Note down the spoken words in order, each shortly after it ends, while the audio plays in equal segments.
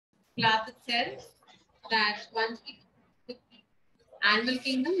class itself that once we the animal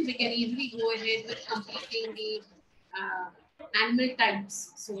kingdom, we can easily go ahead with completing the animal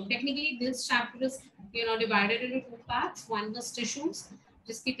types. So technically, this chapter is divided into two parts. One was tissues,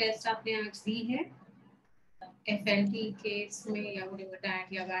 जिसकी test आपने आज दी है FLT case में या whatever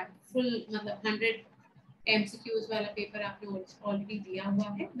that या full मतलब 100 MCQs वाला paper आपने already दिया हुआ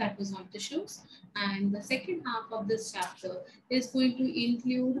है. That was on tissues, and the second half of this chapter is going to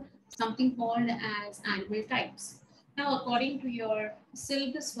include something called as animal types. Now, according to your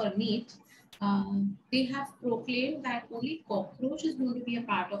syllabus for NEET, they have proclaimed that only cockroach is going to be a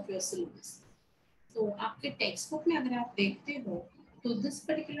part of your syllabus. So, आपके textbook में अगर आप देखते हो, so this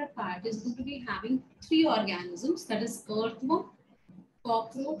particular part is going to be having 3 organisms, that is earthworm,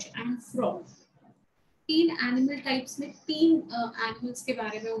 cockroach and frog. 3 animal types में 3 animals के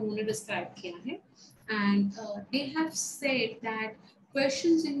बारे में उन्होंने describe किया है, and they have said that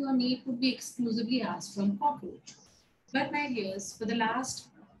questions in your NEET would be exclusively asked from cockroach. But my dears, for the last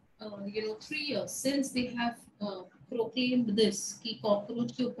 3 years since they have proclaimed this कि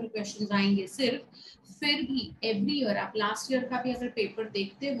cockroach के ऊपर questions आएंगे सिर्फ, फिर भी every year आप last year का भी अगर paper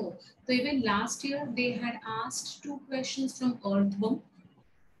देखते हो तो even last year they had asked 2 questions from earthworm.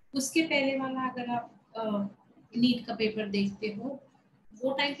 उसके पहले वाला अगर आप नीट का पेपर देखते हो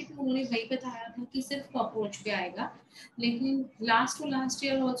वो टाइम पे तो उन्होंने वही बताया था कि सिर्फ कॉकरोच पे आएगा, लेकिन last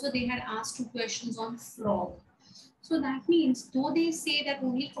year also they had asked 2 questions on frog. So that means though they say that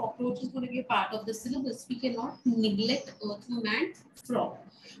only cockroach is going to be a part of the syllabus, we cannot neglect earthworm and frog.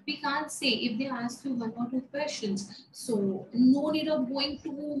 We can't say if they ask you 1 or 2 questions, so no need of going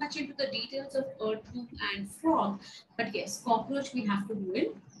too much into the details of earthworm and frog. But yes, cockroach we have to do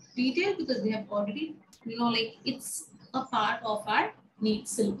in detail because they have already, it's a part of our NEET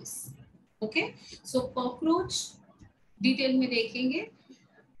syllabus. Okay, so cockroach detail में देखेंगे.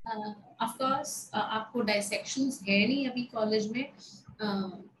 Of course, आपको dissections है नहीं अभी college में.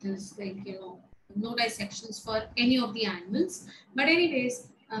 There's no dissections for any of the animals. But anyways,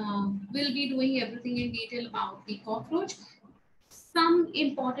 we'll be doing everything in detail about the cockroach. Some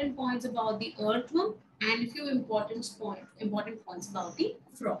important points about the earthworm and a few important points about the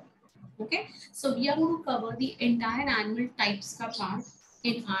frog. Okay, so we are going to cover the entire animal types का part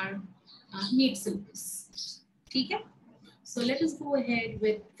in our NEET syllabus. ठीक है? So let us go ahead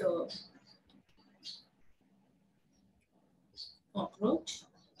with the cockroach.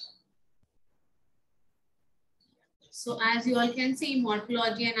 So as you all can see,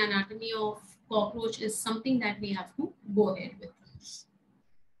 morphology and anatomy of cockroach is something that we have to go ahead with.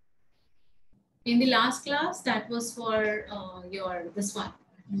 In the last class, that was for this one.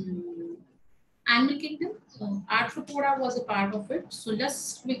 Animal kingdom, arthropoda was a part of it. So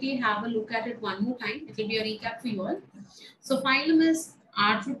let's quickly have a look at it one more time. It will be a recap for you all. So phylum is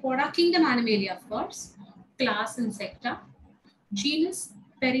arthropoda, kingdom Animalia of course, class Insecta, genus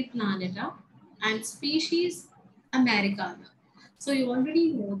Periplaneta, and species Americana. So you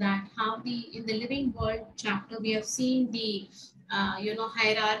already know that how in the living world chapter we have seen the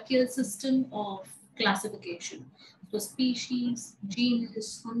hierarchical system of classification. तो species,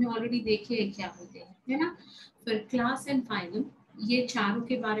 genus हमने already देखे हैं क्या होते हैं, है ना? फिर class and phylum ये चारों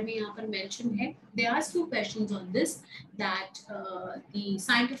के बारे में यहाँ पर mention है. They ask you questions on this, that the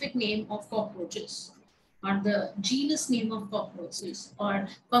scientific name of cockroaches or the genus name of cockroaches, or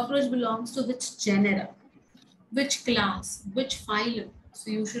cockroach belongs to which genera, which class, which phylum. So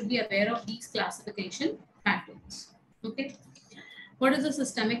you should be aware of these classification patterns. Okay. What is the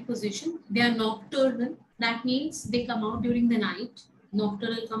systemic position? They are nocturnal. That means they come out during the night.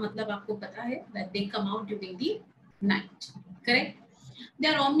 Nocturnal का मतलब आपको पता है that they come out during the night. Correct? They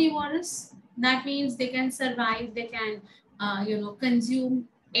are omnivorous. That means they can survive. They can consume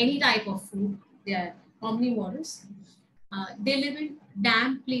any type of food. They are omnivorous. They live in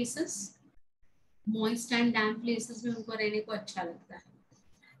damp places. Moist and damp places में उनको रहने को अच्छा लगता है.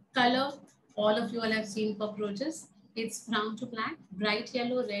 Color, all of you all have seen cockroaches. It's brown to black. Bright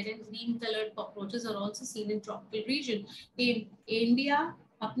yellow, red and green colored cockroaches are also seen in tropical region. In India,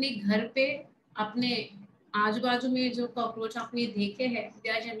 अपने घर पे अपने आजू-बाजू में जो cockroach आपने देखे हैं, they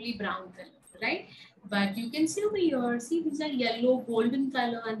are generally brown color, right? But you can see over here, see these are yellow, golden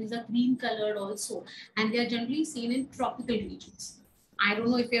color, and these are green colored also, and they are generally seen in tropical regions. I don't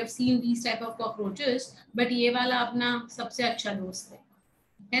know if you have seen these type of cockroaches, but ये वाला अपना सबसे अच्छा दोस्त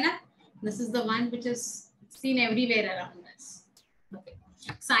है ना? This is the one which is seen everywhere around us. Okay.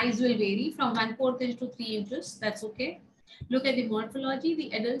 Size will vary from 1/4 inch to 3 inches. That's okay. Look at the morphology.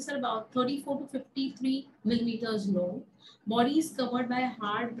 The adults are about 34 to 53 millimeters long. Body is covered by a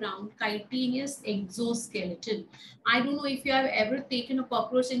hard brown chitinous exoskeleton. I don't know if you have ever taken a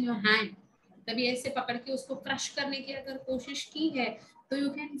cockroach in your hand. कभी ऐसे पकड़ के उसको crush करने की अगर कोशिश की है तो you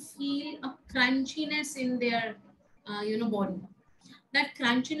can feel a crunchiness in their body. That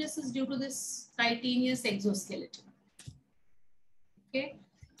crunchiness is due to this chitinous exoskeleton. Okay,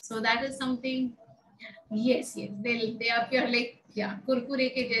 so that is something. Yes, yes, they appear like kurkure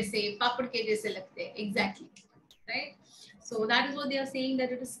ke jaise, papad ke jaise lagte hain. Exactly, right? So that is what they are saying,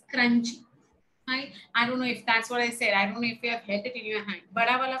 that it is crunchy. Right? I don't know if that's what I said. I don't know if you have held it in your hand.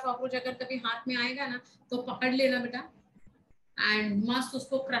 बड़ा वाला cockroach अगर कभी हाथ में आएगा ना तो पकड़ लेना बेटा and मस्त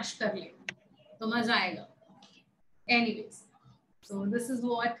उसको क्रश कर ले तो मजा आएगा. Anyways, so this is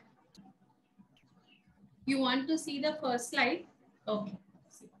what you want to see the first slide. Okay,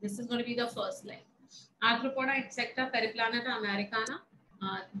 so this is going to be the first slide. Arthropoda, etc., Periplaneta americana.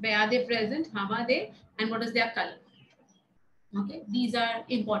 Where are they present? How are they? And what is their color? Okay, these are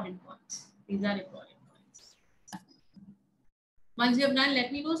important points. These are important points. Once you have done,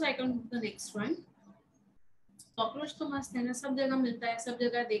 let me know so I can do the next one. Cockroach तो मस्त है ना, सब जगह मिलता है, सब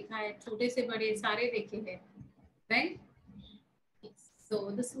जगह देखा है, छोटे से बड़े सारे देखे हैं, right? Yes.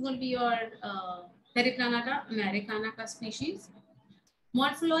 So this is going to be your Periplaneta americana का species.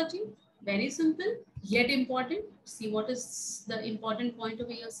 Morphology, very simple yet important. See what is the important point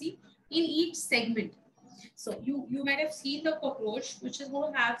over here. See, in each segment. So you might have seen the cockroach, which is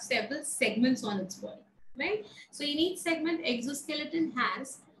going to have several segments on its body, right? So in each segment, exoskeleton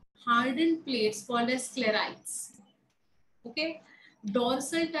has hardened plates called as sclerites. Okay,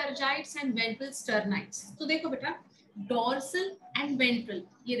 dorsal tergites and ventral sternites. तो देखो बेटा, dorsal and ventral.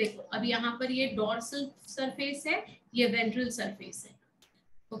 ये देखो, अब यहाँ पर ये dorsal surface है, ये ventral surface है.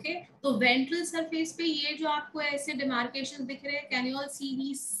 ओके, तो वेंट्रल सरफेस पे ये जो आपको ऐसे डिमार्केशन दिख रहे हैं, can you all C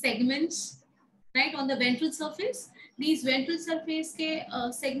these segments right on the ventral surface. These ventral surface के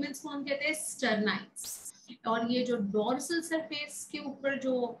सेगमेंट्स को हम कहते हैं स्टर्नाइट्स. और ये जो डॉर्सल सरफेस के ऊपर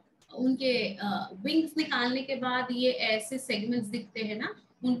जो उनके विंग्स निकालने के बाद ये ऐसे सेगमेंट्स दिखते हैं ना,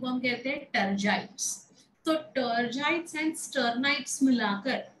 उनको हम कहते हैं टर्जाइट्स. तो टर्जाइट्स एंड स्टर्नाइट्स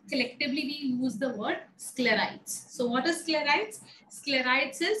मिलाकर collectively we use the word sclerites. So what is sclerites?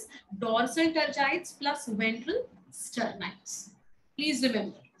 Sclerites is dorsal tergites plus ventral sternites. Please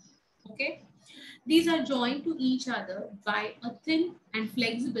remember. Okay, these are joined to each other by a thin and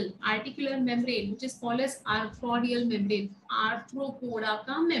flexible articular membrane which is called as arthropoidal membrane. Arthropoda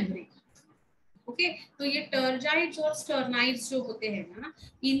का membrane. Okay, तो ये टर्जाइट्स और sternites जो होते हैं ना,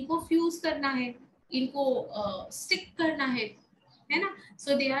 इनको fuse करना है, इनको स्टिक करना है ना.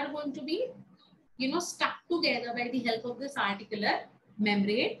 So they are going to be stuck together by the help of this articular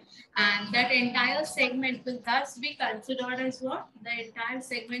membrane, and that entire segment will thus be considered as what? The entire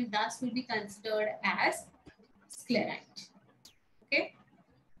segment thus will be considered as sclerite. Okay,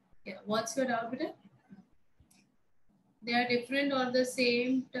 yeah, what's your doubt with it? They are different or the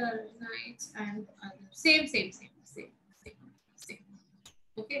same? Termites and same.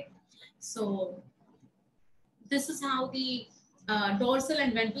 Okay, so this is how the dorsal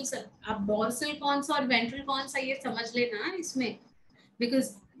and ventral. अब dorsal कौन सा और ventral कौन सा ये समझ लेना इसमें,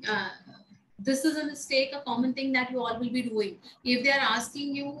 because this is a mistake, a common thing that you all will be doing. If they are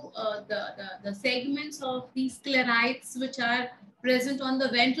asking you the segments of these sclerites which are present on the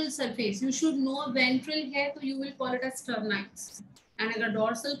ventral surface, you should know ventral है तो you will call it as sternites, and अगर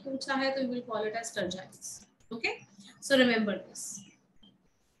dorsal पूछा है तो you will call it as tergites. Okay, so remember this.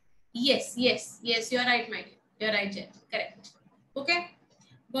 Yes, you are right, my dear. You are right, Jen. Correct. Okay,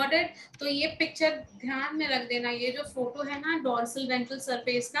 got it. तो ये picture ध्यान में रख देना, ये जो फोटो है ना डॉर्सल वेंट्रल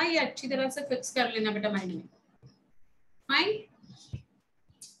सरफेस का, ये अच्छी तरह से फिक्स कर लेना बेटा माइंड में. Fine.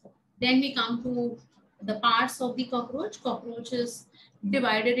 Then we come to the parts of the cockroach. Cockroach is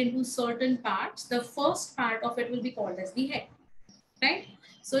divided into certain parts. The first part of it will be called as the head, right?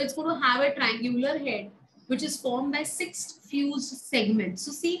 So it's going to have a triangular head which is formed by 6 fused segments.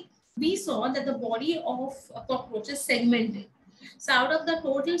 So see, we saw that the body of a cockroach is segmented. So out of the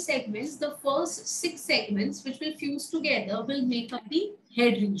total segments, the first 6 segments which will fuse together will make up the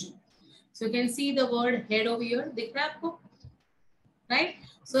head region. So you can see the word head over here, दिख रहा है आपको? Right?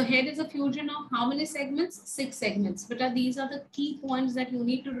 So head is a fusion of how many segments? 6 segments. But these are the key points that you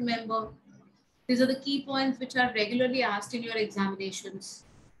need to remember. These are the key points which are regularly asked in your examinations.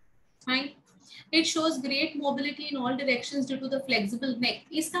 Fine. It shows great mobility in all directions due to the flexible neck.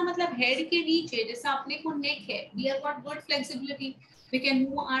 इसका मतलब head के नीचे जैसा अपने को neck है, we have got good flexibility. We can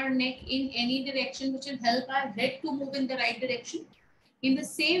move our neck in any direction, which will help our head to move in the right direction. In the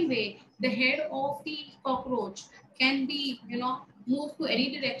same way, the head of the cockroach can be, moved to any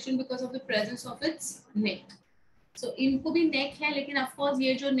direction because of the presence of its neck. So इनको भी neck है, लेकिन of course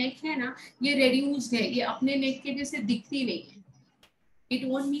ये जो neck है ना, ये reduced है, ये अपने neck के जैसे दिखती नहीं है. It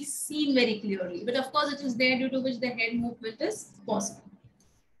won't be seen very clearly, but of course it is there due to which the head movement is possible.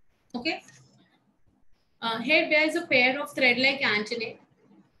 Okay. Head bears a pair of thread-like antennae,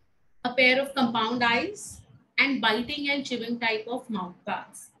 a pair of compound eyes, and biting and chewing type of mouth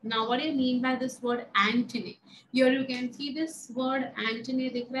parts. Now, what do you mean by this word antennae? Here you can see this word antennae.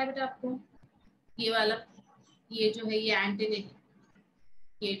 दिख रहा है बेटा आपको? ये वाला, ये जो है ये antennae,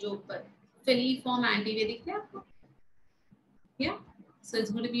 ये जो ऊपर filiform antennae दिख रहा है आपको? Yeah. So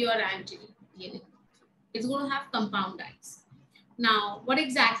it's going to be your antennae. It's going to have compound eyes. Now, what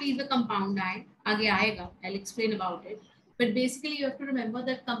exactly is the compound eye? आगे आएगा. I'll explain about it. But basically, you have to remember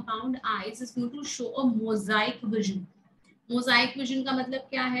that compound eyes is going to show a mosaic vision. Mosaic vision का मतलब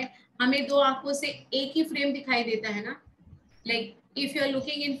क्या है? हमें दो आंखों से एक ही फ्रेम दिखाई देता है ना? Like if you are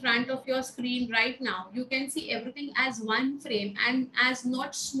looking in front of your screen right now, you can see everything as one frame and as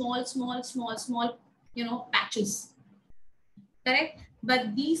not small, patches. Correct?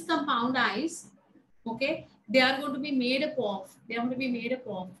 But these compound eyes, okay, they are going to be made up of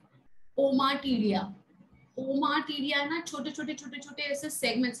ommatidia. Ommatidia ना छोटे ऐसे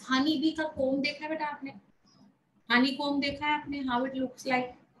segments. Honey bee का comb देखा है बेटा आपने? Honey comb देखा है आपने? How it looks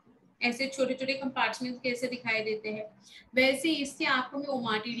like? ऐसे छोटे कंपार्टमेंट्स कैसे दिखाई देते हैं, वैसे इसके आंखों में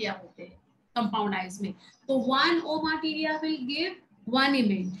ओमाटिडिया होते हैं कंपाउंड आईज में. तो one ओमाटिडिया will give one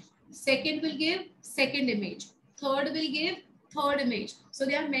image, second will give second image, third will give third image. So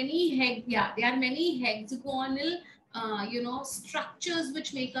there are many hexagonal structures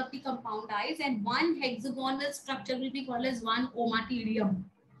which make up the compound eyes, and one hexagonal structure will be called as one ommatidium.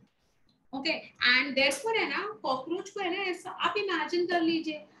 Okay, and therefore है ना cockroach को है ना ऐसा आप imagine कर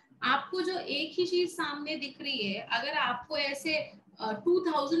लीजिए, आपको जो एक ही चीज सामने दिख रही है, अगर आपको ऐसे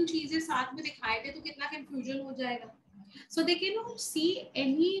 2000 चीजें साथ में दिखाई दे तो कितना कंफ्यूजन हो जाएगा. So they cannot see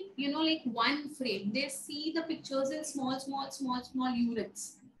any, like one frame. They see the pictures in small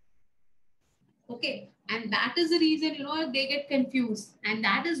units. Okay, and that is the reason, they get confused. And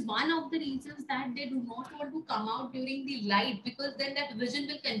that is one of the reasons that they do not want to come out during the light, because then that vision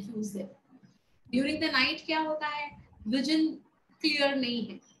will confuse them. During the night, क्या होता है? Vision clear नहीं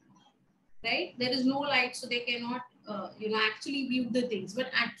है. Right? There is no light, so they cannot, actually view the things. But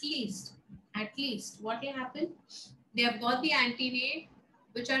at least, what will happen? They have got the antennae,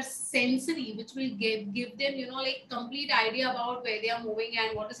 which are sensory, which will give them, like complete idea about where they are moving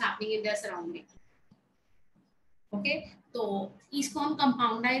and what is happening in their surrounding. Okay, तो इसको हम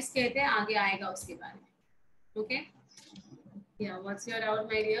compound eyes कहते हैं, आगे आएगा उसके बारे में. Okay, yeah, what's your doubt,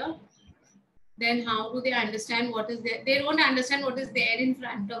 my dear? Then how do they understand what is there? They don't understand what is there in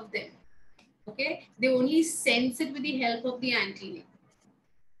front of them. Okay, they only sense it with the help of the antennae.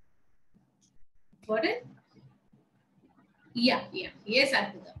 Got it? Yeah. Yes,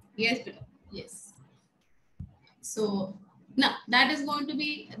 Arpita. Yes, Peter. Yes. So now that is going to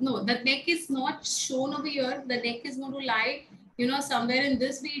be, no, the neck is not shown over here. The neck is going to lie, somewhere in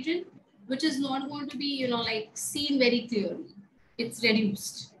this region, which is not going to be, like seen very clearly. It's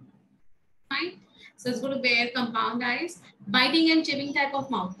reduced. Fine. So it's going to bear compound eyes, biting and chewing type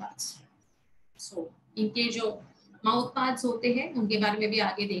of mouth parts. So इनके जो mouth parts होते हैं उनके बारे में भी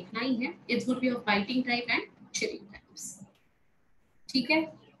आगे देखना ही है. It's going to be of biting type and chewing types. ठीक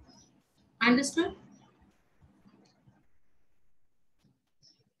है? Understood?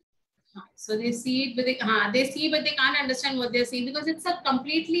 So they see it, but they can't understand what they're seeing because it's a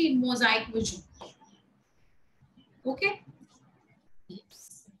completely mosaic vision. Okay?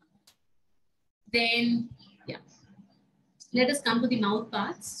 Yes. Then, yeah. Let us come to the mouth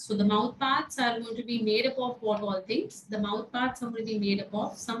parts. So the mouth parts are going to be made up of what all things? The mouth parts are going to be made up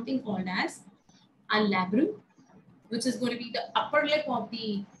of something called as a labrum, which is going to be the upper lip of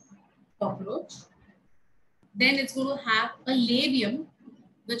the cockroach. Then it's going to have a labium,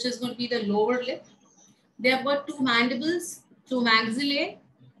 which is going to be the lower lip. They have got two mandibles, two maxillae,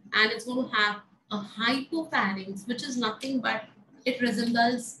 and it's going to have a hypopharynx, which is nothing but it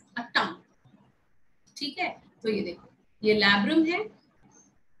resembles a tongue. ठीक है? तो ये देखो, ये labrum है,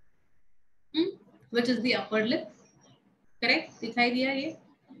 which is the upper lip. Correct? दिखाई दिया ये?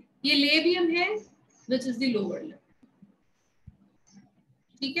 ये labium है, which is the lower lip.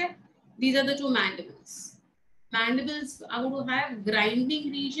 ठीक है? These are the two mandibles. Mandibles are going to have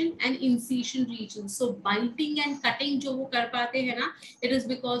grinding region and incision region. So biting and cutting जो वो कर पाते हैं ना, it is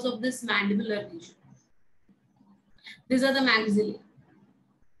because of this mandibular region. These are the maxillae.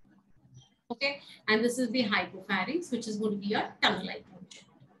 Okay, and this is the hypopharynx, which is going to be a tongue-like.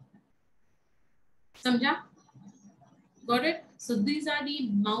 समझा? Got it? So these are the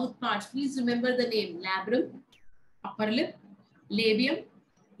mouth parts. Please remember the name: labrum, upper lip, labium,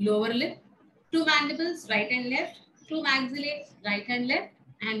 lower lip, two mandibles, right and left, two maxillae, right and left,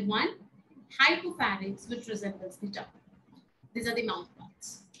 and one hypopharynx, which resembles the tongue. These are the mouth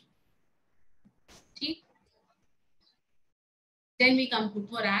parts. Okay? Then we come to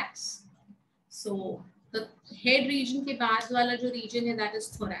thorax. So the head region के बाद वाला जो region है, that is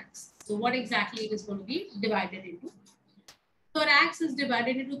thorax. So what exactly it is going to be divided into? Thorax is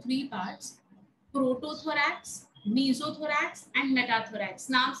divided into three parts: protothorax, mesothorax, and metathorax.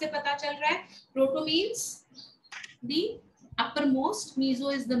 नाम से पता चल रहा है, proto means the uppermost,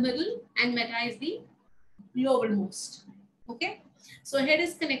 meso is the middle, and meta is the lowermost. Okay, so head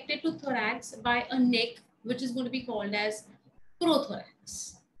is connected to thorax by a neck, which is going to be called as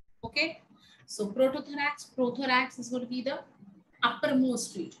prothorax. Okay, so prothorax is going to be the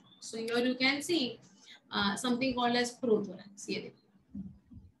uppermost region. So here you can see something called as prothorax. Here,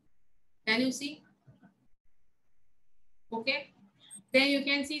 can you see? Okay, then you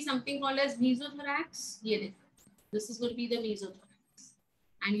can see something called as mesothorax. Here, this is going to be the mesothorax,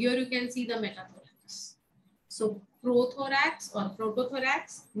 and here you can see the metathorax. So prothorax or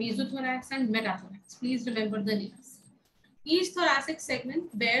protothorax, mesothorax, and metathorax. Please remember the names. Each thoracic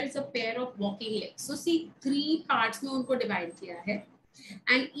segment bears a pair of walking legs. So see, three parts में उनको divide किया है,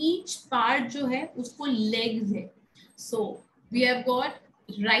 and each part जो है उसको legs है. So we have got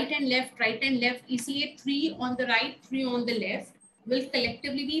right and left, right and left. इसलिए three on the right, three on the left will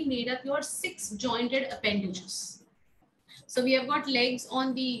collectively be made up your 6 jointed appendages. So we have got legs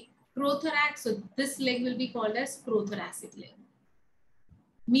on the prothorax. So this leg will be called as prothoracic leg,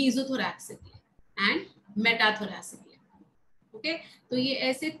 mesothoracic leg, and metathoracic leg. Okay, तो ये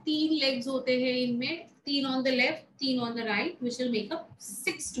ऐसे 3 legs होते हैं इनमें, 3 on the left, 3 on the right, which will make up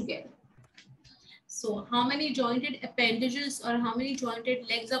 6 together. So how many jointed appendages or how many jointed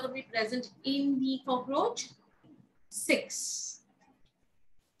legs are going to be present in the cockroach? 6.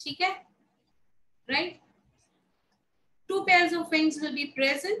 ठीक है, right? 2 pairs of wings will be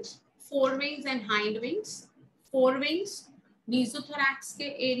present, forewings and hind wings. Forewings mesothorax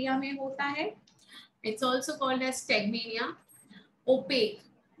के area में होता है. It's also called as stegmania. Opaque,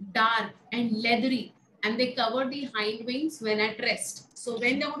 dark, and leathery, and they cover the hind wings when at rest. So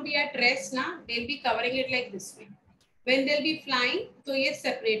when they would be at rest, na, they'll be covering it like this way. When they'll be flying, तो ये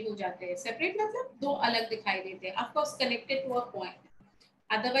separate हो जाते हैं. Separate मतलब दो अलग दिखाई देते हैं. Of course, connected to a point.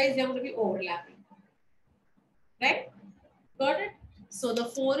 Otherwise, they would be overlapping. Right? Got it? So the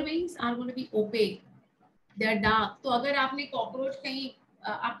forewings are going to be opaque. They are dark. तो अगर आपने cockroach कहीं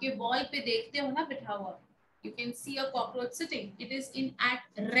आपके wall पे देखते हो ना बिठा हुआ, you can see a cockroach sitting. It is in at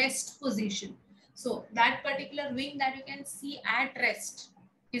rest position. So that particular wing that you can see at rest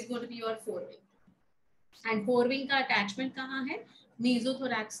is going to be your forewing. And forewing का attachment कहाँ है?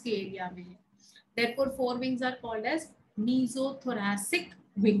 Mesothorax के area में है. Therefore, forewings are called as mesothoracic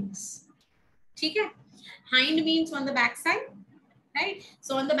wings. ठीक है? Hind means on the back side, right?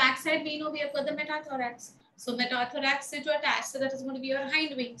 So on the back side we know we have got the metathorax. So metathorax से जो attached, so that is going to be your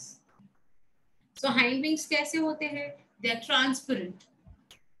hind wings. So hind wings कैसे होते हैं? They are transparent,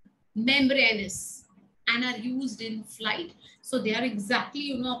 membranous, and are used in flight. So they are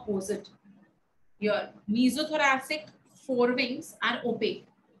exactly opposite. Your mesothoracic forewings are opaque,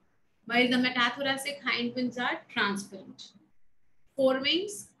 while the metathoracic hind wings are transparent.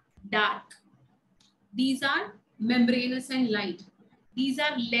 Forewings dark. These are membranous and light. These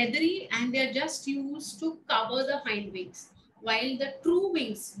are leathery and they are just used to cover the hind wings. While the true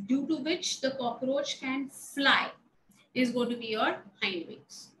wings, due to which the cockroach can fly, is going to be your hind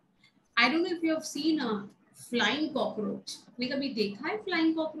wings. I don't know if you have seen a flying cockroach. आपने कभी देखा है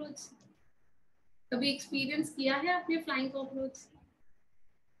flying cockroach? कभी experience किया है आपने flying cockroach?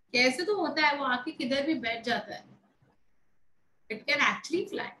 कैसे तो होता है वो आके किधर भी बैठ जाता है. It can actually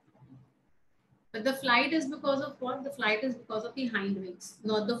fly. But the flight is because of what? The flight is because of the hind wings,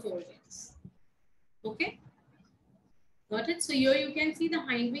 not the forewings. Okay? Got it? So here you can see the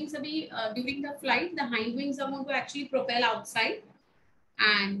hind wings during the flight, the hind wings are going to actually propel outside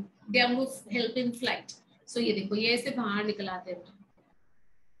and they are going to help in flight. So ये देखो ये ऐसे बाहर निकल आते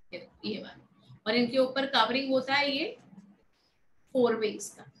हैं ये वाला और इनके ऊपर कवरिंग होता है ये forewings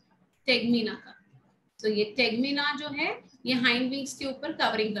का, tegmina का. तो ये tegmina जो है ये hind wings के ऊपर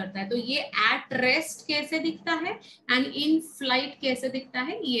कवरिंग करता है. तो ये at rest कैसे दिखता है and in flight कैसे दिखता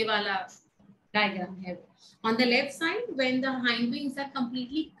है, ये वाला डायग्राम है. On the left side, when the hind wings are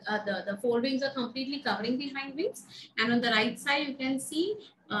completely, the forewings are completely covering the hind wings, and on the right side you can see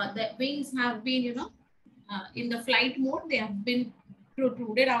the wings have been, in the flight mode, they have been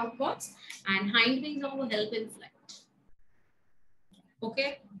protruded outwards, and hind wings are to help in flight.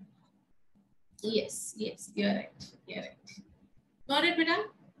 Okay. Yes, yes, you're right. You're right. Got it, बेटा?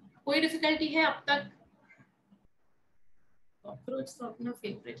 कोई difficulty है अब तक? Cockroach तो अपना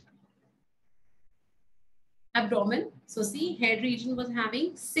favorite. Abdomen. So see, head region was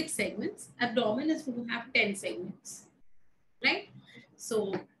having 6 segments. Abdomen is going to have 10 segments, right?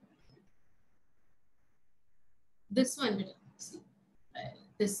 So this one, see,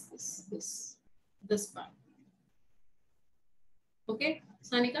 this part. Okay,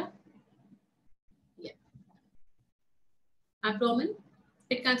 Sanika? Yeah. Abdomen,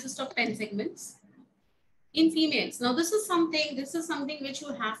 it consists of 10 segments. In females, now this is something which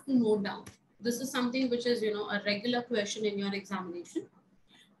you have to note down. This is something which is, a regular question in your examination.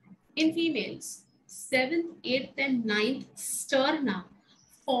 In females, 7th, 8th and 9th sterna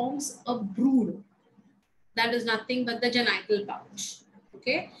forms a brood. That is nothing but the genital pouch.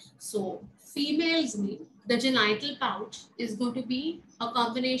 Okay, so females mean the genital pouch is going to be a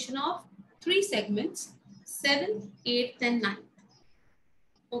combination of 3 segments, 7th, 8th and 9th.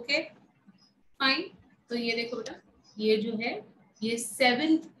 Okay, fine. तो ये देखो बेटा, ये जो है ये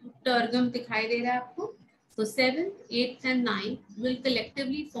 7th tergum दिखाई दे रहा है आपको. So 7th, 8th and 9th will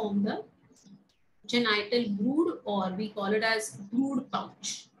collectively form the genital brood, or we call it as brood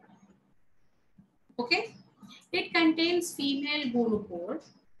pouch. Okay, it contains female gonopore,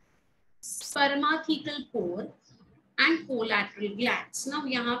 spermathecal pore and collateral glands. Now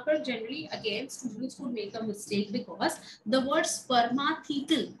यहाँ पर generally again students would make a mistake because the word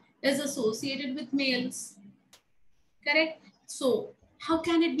spermathecal is associated with males. Correct? So how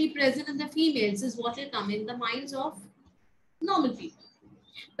can it be present in the females is what will come in the minds of normal people.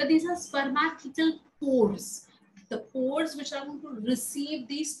 But these are spermathecal pores. The pores which are going to receive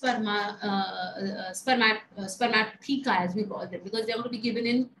these spermatheca, as we call them, because they are going to be given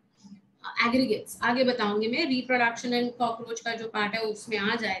in aggregates. आगे बताऊंगी मैं, reproduction and cockroach का जो part है उसमें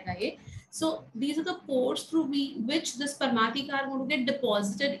आ जाएगा ये. So these are the pores through which the spermatheca are going to get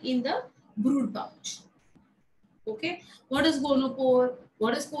deposited in the brood pouch. Okay, what is gonopore?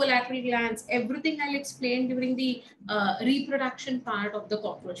 What is collateral glands? Everything I'll explain during the reproduction part of the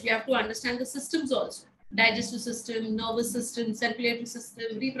cockroach. We have to understand the systems also. Digestive system, nervous system, circulatory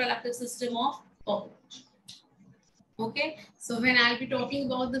system, reproductive system of cockroach. Okay, so when I'll be talking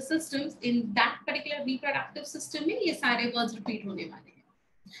about the systems in that particular reproductive system, ये सारे words repeat होने वाले हैं.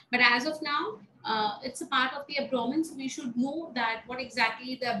 But as of now, it's a part of the abdomen, so we should know that what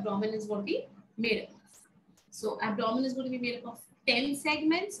exactly the abdomen is going to be made of. So abdomen is going to be made up of 10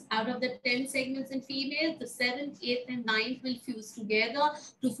 segments. Out of the 10 segments in females, the 7th, 8th and 9th will fuse together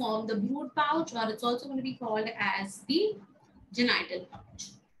to form the brood pouch, or it's also going to be called as the genital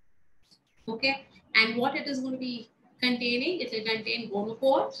pouch. Okay, and what it is going to be containing, it will contain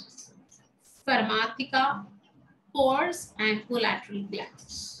gonopore, spermatheca, pores and collateral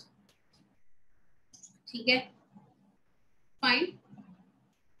glands. Okay, fine.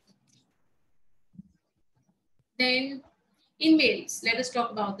 Then in males, let us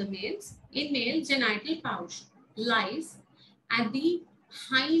talk about the males. In male, genital pouch lies at the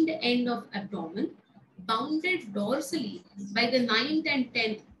hind end of abdomen, bounded dorsally by the 9th and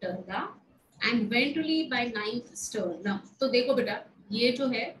 10th terga and ventrally by 9th sternum. तो देखो बेटा, ये जो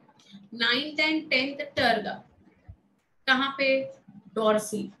है 9th and 10th terga कहाँ पे?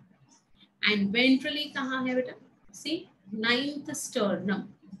 Dorsally. And ventrally कहाँ है बेटा? See, 9th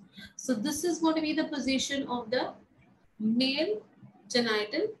sternum. So this is going to be the position of the male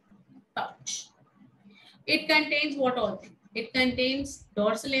genital pouch. It contains what all? It contains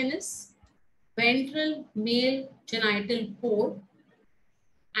dorsal anus, ventral male genital pore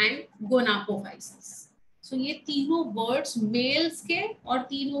and gonapophysis. So ये तीनों words males के और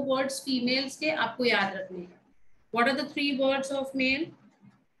तीनों words females के आपको याद रखने हैं. What are the 3 words of male?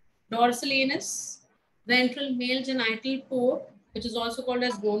 Dorsal anus, ventral male genital pore, which is also called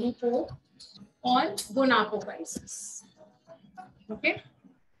as gonopore, or gonapophysis. Okay,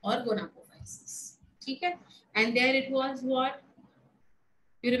 or gonapophysis. Okay, and there it was what?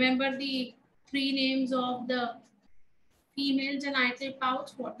 You remember the 3 names of the female genital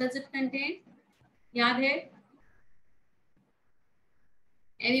pouch? What does it contain? Yaad hai?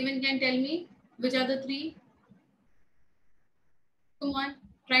 Anyone can tell me which are the 3? Come on,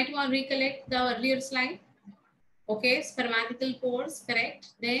 try to recollect the earlier slide. Okay, spermatical pores, correct.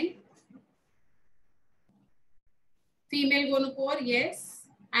 Then female gonopore, yes.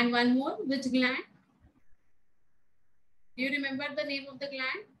 And one more, which gland? Do you remember the name of the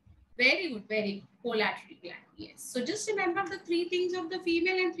gland? Very good, very good. Collateral gland, yes. So just remember the 3 things of the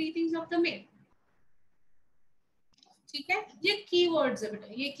female and 3 things of the male. ठीक है, ये keywords है बेटा,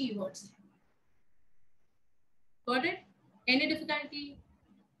 ये keywords है. Got it? Any difficulty,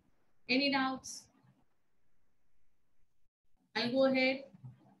 any doubts? I'll go ahead.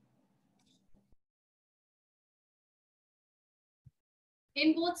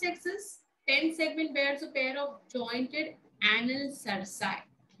 In both sexes, 10 segment bears a pair of jointed anal cerci.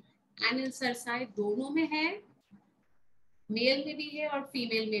 Anal cerci दोनों में है, मेल में भी है और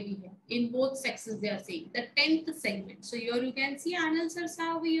फीमेल में भी है. In both sexes they are saying the 10th segment. So here you can see anal cerci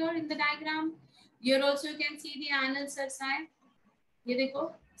over here in the diagram. Here also you can see the anal cerci. ये देखो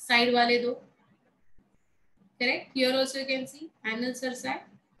side वाले दो. Correct? Here also you can see anal cerci.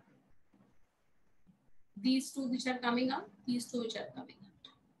 These two which are coming out, these two which are coming out.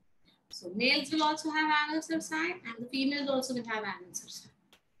 So males will also have anal cerci and the females also will have anal cerci.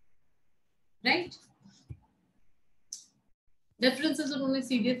 Right? Differences उन्होंने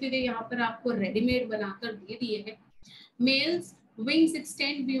सीधे सीधे यहाँ पर आपको readymade बनाकर दे दिए हैं. Males wings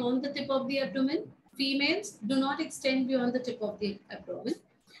extend beyond the tip of the abdomen. Females do not extend beyond the tip of the abdomen.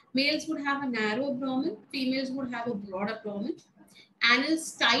 Males would have a narrow abdomen. Females would have a broad abdomen. Anal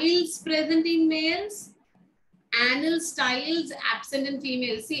styles present in males. Anal styles absent in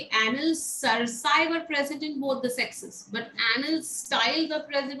females. See, anal cerci were present in both the sexes, but anal styles are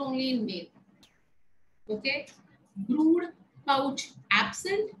present only in male. Okay. Brood pouch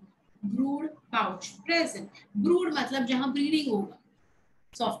absent, brood pouch present. Brood matlab jahan breeding hoga.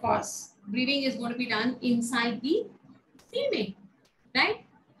 So of course, breeding is going to be done inside the female, right?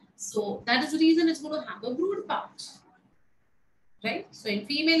 So that is the reason it's going to have a brood pouch, right? So in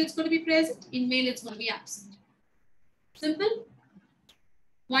female it's going to be present, in male it's going to be absent. Simple.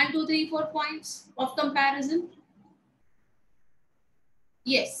 1, 2, 3, 4 points of comparison.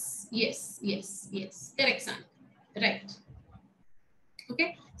 Yes, yes, yes, yes. Correct, son. Right.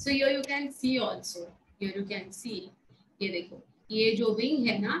 Okay. So here you can see also. Here you can see. ये देखो, ये जो wing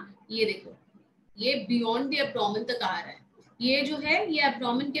है ना, ये देखो, ये beyond the abdomen तक आ रहा है. ये जो है, ये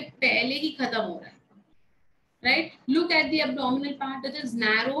abdomen के पहले ही खत्म हो रहा है. Right? Look at the abdominal part. It is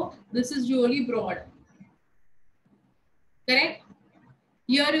narrow. This is really broad. Correct?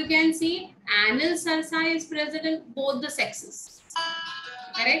 Here you can see anal cerci is present in both the sexes.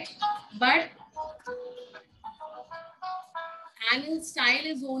 Correct? But anal style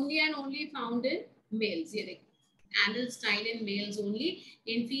is only and only found in males. Anal style in males only.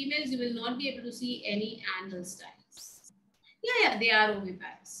 In females, you will not be able to see any anal styles. Yeah, they are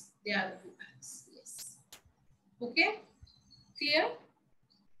oviparous. They are oviparous. Yes. Okay? Clear?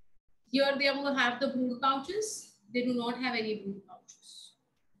 Here they are going to have the brood pouches. They do not have any brood pouches.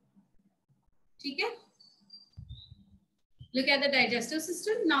 Okay? Look at the digestive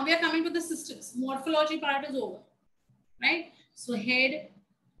system. Now we are coming to the systems. Morphology part is over. Right? So head,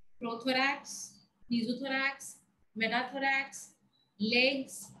 prothorax, mesothorax, metathorax,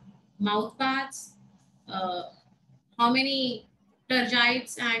 legs, mouth parts, how many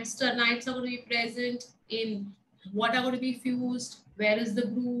tergites and sternites are going to be present, in what are going to be fused, where is the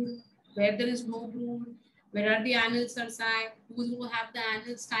brood, where there is no brood, where are the anal cerci, who is going to have the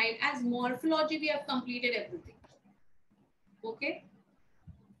anal style. As morphology, we have completed everything. Okay?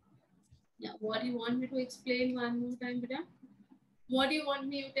 Now, what do you want me to explain one more time, Bida? What do you want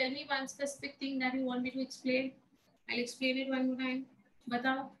me to tell me one specific thing that you want me to explain? I'll explain it one more time.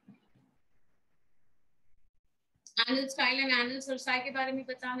 Batao. Anal style and anal cerci के बारे में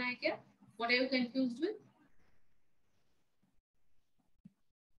बताना है क्या? What are you confused with?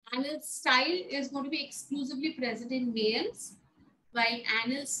 Anal style is going to be exclusively present in males, while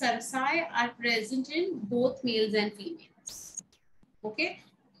anal cerci are present in both males and females. Okay?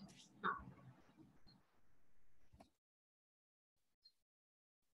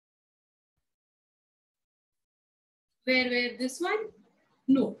 Where this one?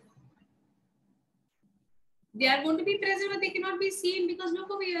 No. They are going to be present, but they cannot be seen because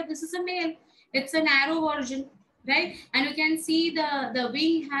look over here. This is a male. It's a narrow version, right? And you can see the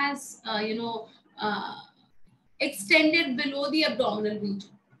wing has, extended below the abdominal region.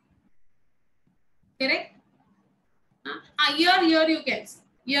 Correct? Here you can see.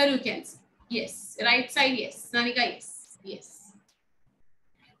 Here you can see. Yes. Right side, yes. Nanika, yes. Yes.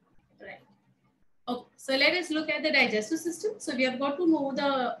 Right. Okay. So let us look at the digestive system. So we have got to know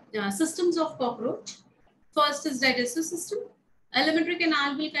the systems of cockroach. First is digestive system. Alimentary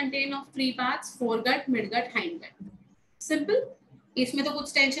canal will contain of 3 parts: foregut, midgut, hindgut. Simple. इसमें तो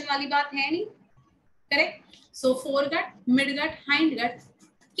कुछ tension वाली बात है नहीं. Correct? So foregut, midgut, hindgut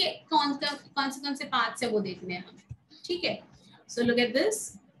के कौन से पार्ट्स है वो देखने हैं हमें. ठीक है. So look at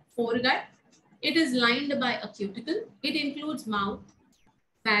this. Foregut. It is lined by a cuticle. It includes mouth,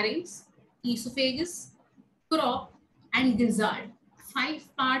 pharynx, esophagus, crop, and gizzard.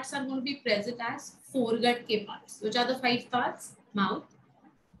 5 parts are going to be present as foregut ke parts. Which are the 5 parts? Mouth,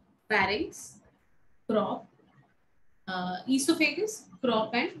 pharynx, crop, esophagus,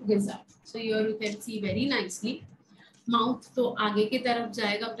 crop and gizzard. So here you can see very nicely. Mouth तो आगे की तरफ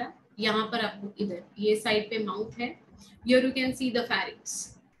जाएगा बेटा. यहाँ पर आपको इधर ये साइड पे mouth है. Here you can see the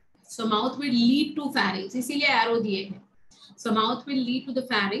pharynx. So mouth will lead to pharynx. इसीलिए arrow दिए हैं. So mouth will lead to the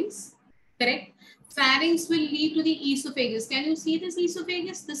pharynx. Correct. Pharynx will lead to the esophagus. Can you see this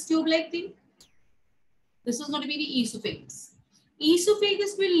esophagus? This tube-like thing. This is going to be the esophagus.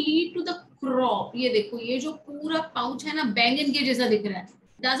 Esophagus will lead to the crop. ये देखो ये जो पूरा pouch है ना बैंगन के जैसा दिख रहा है.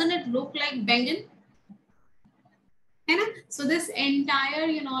 Doesn't it look like बैंगन? है ना? So this entire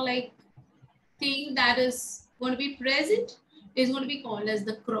like thing that is going to be present is going to be called as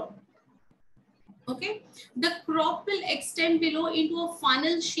the crop. Okay, the crop will extend below into a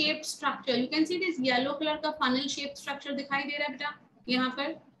funnel shaped structure. You can see this yellow color का funnel shaped structure दिखाई दे रहा है बेटा यहाँ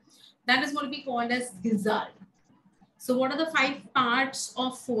पर. That is going to be called as gizzard. So what are the 5 parts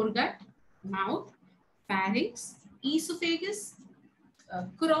of foregut? Mouth, pharynx, esophagus,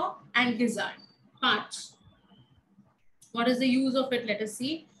 crop and gizzard parts. What is the use of it? Let us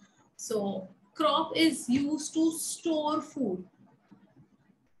see. So crop is used to store food.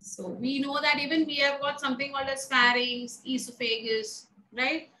 So we know that even we have got something called as pharynx, esophagus,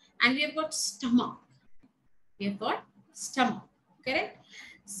 right? And we have got stomach. We have got stomach, correct?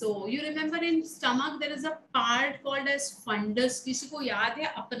 So you remember in stomach there is a part called as fundus. किसी को याद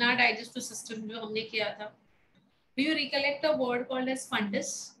है अपना digestive system जो हमने किया था? Do you recollect a word called as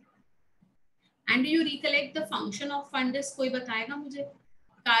fundus? And do you recollect the function of fundus? कोई बताएगा मुझे?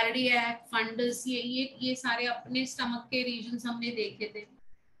 Cardiac, fundus, ये सारे अपने stomach के regions हमने देखे थे.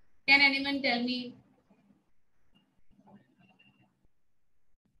 Can anyone tell me?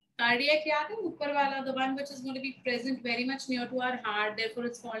 Cardiac याद है ऊपर वाला, the one which is going to be present very much near to our heart, therefore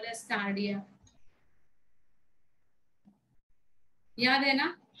it's called as cardia. याद है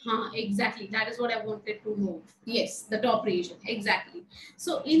ना? हाँ, exactly. That is what I wanted to know. Yes, the top region. Exactly.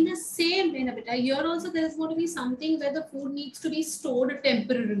 So in the same way, beta, here also there is going to be something where the food needs to be stored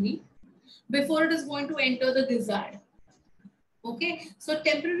temporarily before it is going to enter the gizzard. Okay. So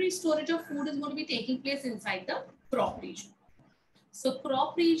temporary storage of food is going to be taking place inside the crop region. So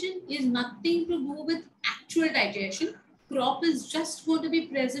crop region is nothing to do with actual digestion. Crop is just going to be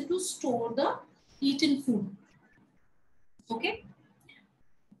present to store the eaten food. Okay.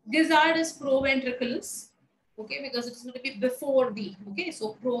 Gizzard is proventriculus. Okay, because it's going to be before the. Okay,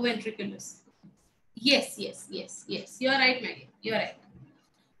 so proventriculus. Yes. You're right, Maggie. You're right.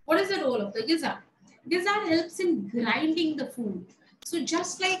 What is the role of the gizzard? Gizzard helps in grinding the food. So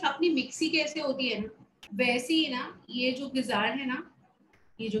just like अपनी mixie कैसे होती है ना, वैसे ही ना ये जो gizzard है ना,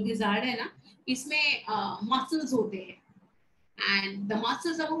 इसमें muscles होते हैं, and the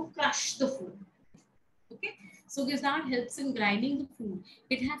muscles are going to crush the food. Okay, so gizzard helps in grinding the food.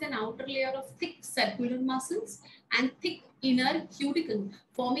 It has an outer layer of thick circular muscles and thick inner cuticle,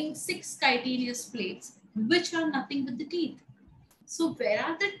 forming 6 chitinous plates, which are nothing but the teeth. So where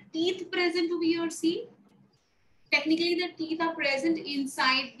are the teeth present over here? See, technically the teeth are present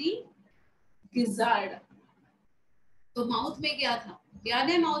inside the gizzard. तो mouth में क्या था? याद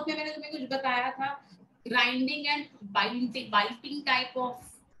है mouth में मैंने तुम्हें कुछ बताया था? Grinding and biting type of,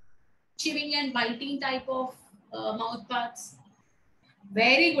 chewing and biting type of mouth parts.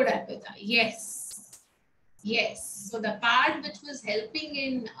 Very good, Arpita. Yes. So the part which was helping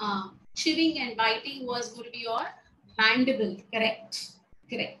in chewing and biting was going to be your mandible. Correct.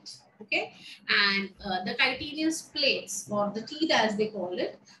 Okay. And the chitinous plates, or the teeth as they call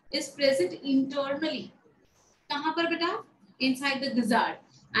it, is present internally. कहाँ पर बेटा? Inside the gizzard.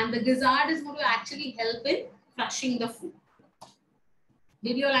 And the gizzard is going to actually help in crushing the food.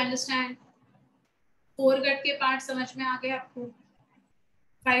 Did you all understand? Foregut के parts समझ में आ गए आपको?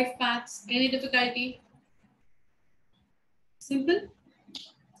 5 parts. Any difficulty? Simple?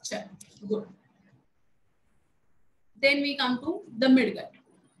 Sure. Good. Then we come to the midgut.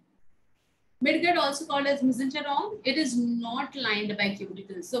 Midgut, also called as mesenteron, it is not lined by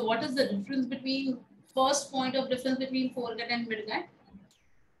cuticles. So what is the difference between, first point of difference between foregut and midgut?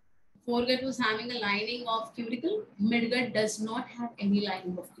 Foregut was having a lining of cuticle. Midgut does not have any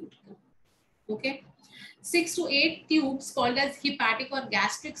lining of cuticle. Okay. 6 to 8 tubes called as hepatic or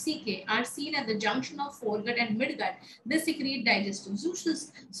gastric caecae are seen at the junction of foregut and midgut. They secrete digestive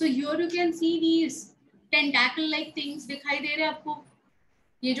juices. So here you can see these tentacle-like things. दिखाई दे रहे आपको?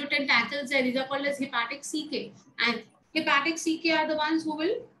 ये जो tentacles है, these are called as hepatic caecae. And hepatic caecae are the ones who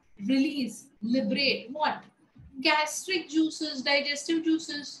will release, liberate what? Gastric juices, digestive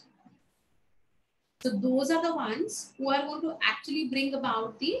juices. So those are the ones who are going to actually bring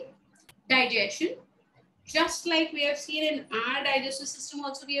about the digestion. Just like we have seen in our digestive system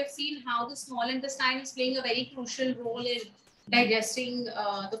also, we have seen how the small intestine is playing a very crucial role in digesting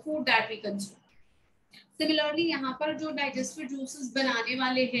the food that we consume. Similarly, यहाँ पर जो digestive juices बनाने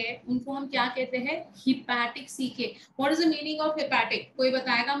वाले हैं, उनको हम क्या कहते हैं? Hepatic CK. What is the meaning of hepatic? कोई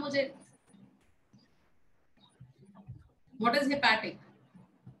बताएगा मुझे? What is hepatic?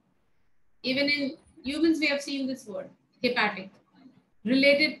 Even in humans, we have seen this word, hepatic,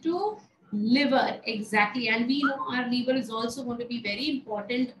 related to liver, exactly. And we know our liver is also going to be very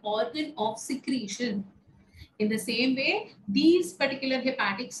important organ of secretion. In the same way, these particular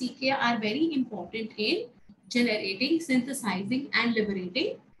hepatic CK are very important in generating, synthesizing, and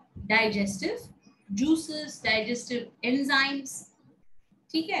liberating digestive juices, digestive enzymes.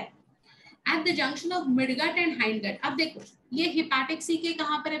 ठीक है? At the junction of midgut and hindgut. अब देखो, ये hepatic CK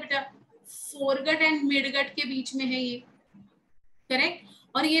कहाँ पर है बेटा? Foregut and midgut के बीच में है ये, correct?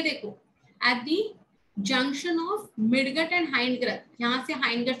 और ये देखो, at the junction of midgut and hindgut, यहाँ से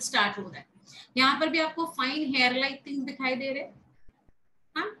hindgut start हो रहा है. यहाँ पर भी आपको फाइन हेयर लाइक थिंग्स दिखाई दे रहे हैं.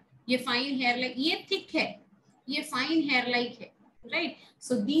 हाँ, ये फाइन हेयर लाइक, ये थिक है, ये फाइन हेयर लाइक है, right?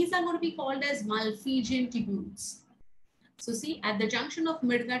 So these are going to be called as malphizian tubules. So see, at the junction of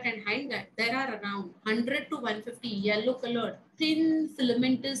midgut and hindgut, there are around 100 to 150 yellow colored thin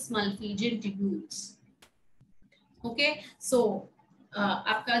filamentous malphizian tubules. Okay, so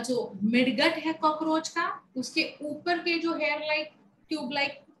आपका जो midgut है cockroach का, उसके ऊपर के जो hair like tube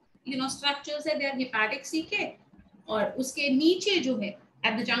like structures है, they are hepatic CK, और उसके नीचे जो है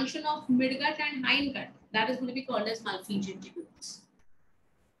at the junction of midgut and hindgut, that is going to be called as malphizian tubules.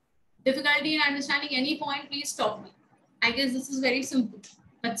 Difficulty in understanding any point, please stop me. I guess this is very simple,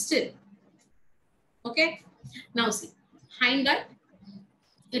 but still. Okay. Now see, hindgut,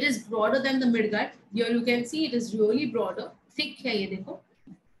 it is broader than the midgut. Here you can see it is really broader, thick है ये देखो,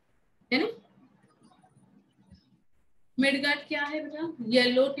 है ना? Midgut क्या है बेटा?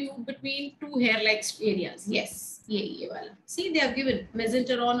 Yellow tube between two hair-like areas. Yes, ये वाला. See, they have given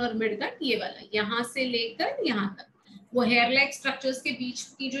mesenteron और midgut, ये वाला, यहाँ से लेकर यहाँ तक. वो hair-like structures के बीच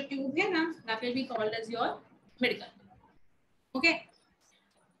की जो tube है ना, that will be called as your midgut. Okay.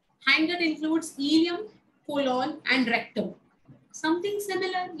 Hindgut includes ileum, colon, and rectum. Something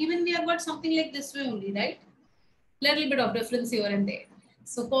similar. Even we have got something like this way only, right? Little bit of difference here and there.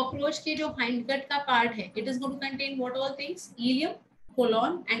 So cockroach के जो hindgut का part है, it is going to contain what all things? Ileum,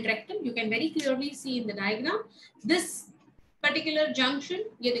 colon, and rectum. You can very clearly see in the diagram. This particular junction,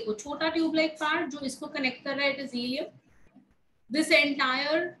 ये देखो छोटा tube-like part जो इसको connect कर रहा है, it is ileum. This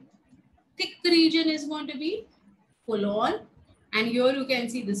entire thick region is going to be colon, and here you can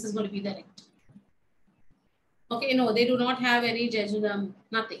see this is going to be the rectum. Okay, no, they do not have any jejunum,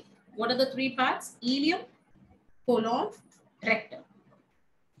 nothing. What are the three parts? Ileum, colon, rectum.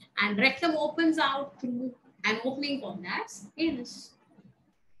 And rectum opens out through an opening called as anus.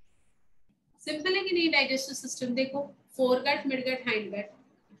 Simple है कि नहीं digestive system? देखो, foregut, midgut, hindgut.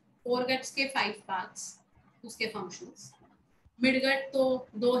 Foreguts के 5 parts, उसके functions. Midgut तो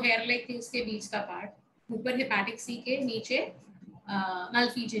दो hair-like things के बीच का part. ऊपर hepatic CK, नीचे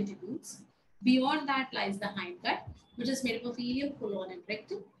malphizian tubules. Beyond that lies the hindgut, which is made up of ileum, colon, and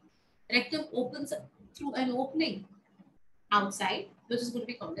rectum. Rectum opens through an opening outside, which is going to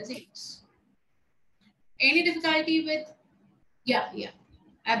be called as anus. Any difficulty with? Yeah.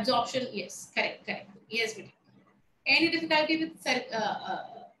 Absorption, yes, correct. Yes, we do. Any difficulty with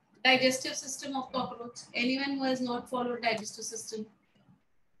digestive system of cockroach? Anyone who has not followed digestive system?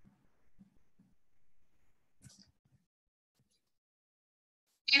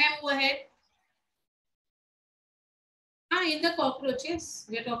 Can I move ahead? In the cockroach, yes.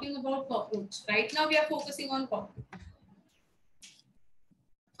 We are talking about cockroach. Right now we are focusing on cockroach.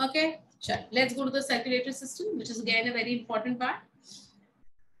 Okay, sure. Let's go to the circulatory system, which is again a very important part.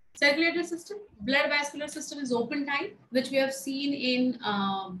 Circulatory system, blood vascular system is open type, which we have seen in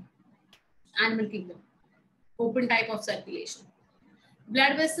animal kingdom. Open type of circulation.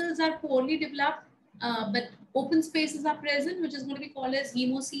 Blood vessels are poorly developed, but open spaces are present, which is going to be called as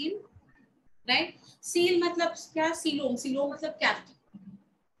hemocoel. Right? Seal मतलब क्या? Coelom. Coelom मतलब cavity.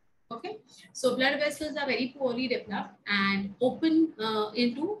 Okay. So blood vessels are very poorly developed and open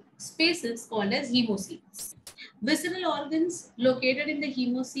into spaces called as hemocoels. Visceral organs located in the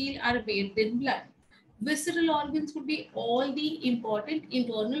hemocoel are bathed in blood. Visceral organs would be all the important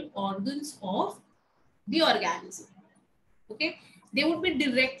internal organs of the organism. Okay. They would be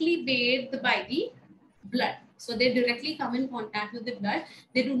directly bathed by the blood. So they directly come in contact with the blood.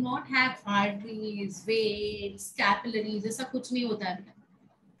 They do not have arteries, veins, capillaries. ऐसा कुछ नहीं होता है.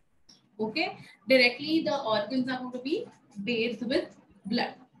 Okay, directly the organs are going to be bathed with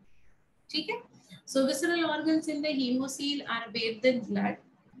blood. ठीक है? So visceral organs in the hemocoel are bathed in blood.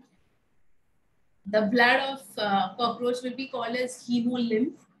 The blood of cockroach will be called as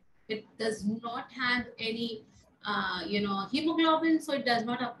hemolymph. It does not have any hemoglobin, so it does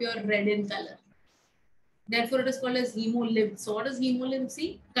not appear red in color. Therefore, it is called as hemolymph. So, what is hemolymph?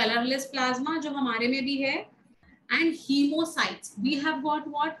 See, colorless plasma, जो हमारे में भी है, and hemocytes. We have got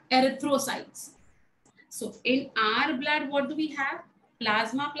what? Erythrocytes. So, in our blood, what do we have?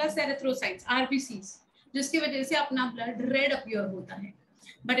 Plasma plus erythrocytes, RBCs, जिसकी वजह से अपना blood red appear होता है.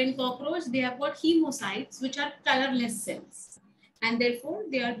 But in cockroach, they have got hemocytes, which are colorless cells, and therefore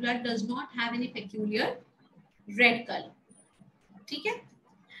their blood does not have any peculiar red color. ठीक है?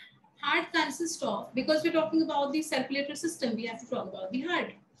 Heart consists of, because we're talking about the circulatory system, we have to talk about the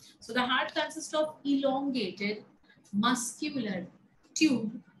heart. So the heart consists of elongated muscular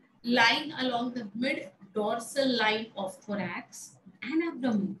tube lying along the mid dorsal line of thorax and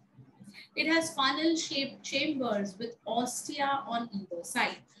abdomen. It has funnel shaped chambers with ostia on either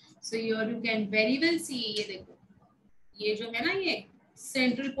side. So here you can very well see, ये देखो, ये जो है ना, ये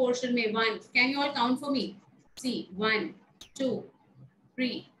central portion में 1. Can you all count for me? See, 1, 2,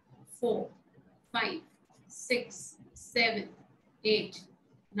 3, 4, 5, 6, 7, 8,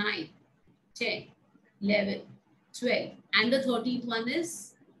 9, 10, 11, 12, and the 13th one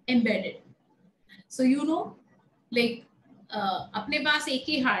is embedded. So you know, like अपने पास एक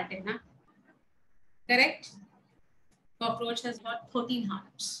ही heart है ना, correct? Cockroach has got 13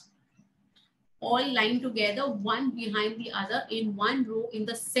 hearts, all lined together, one behind the other in one row in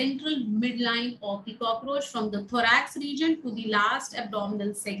the central midline of the cockroach, from the thorax region to the last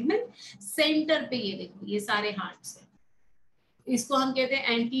abdominal segment. Center पे ये देखो, ये सारे hearts हैं. इसको हम कहते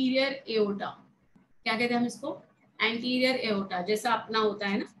हैं anterior aorta. क्या कहते हैं हम इसको? Anterior aorta. जैसा अपना होता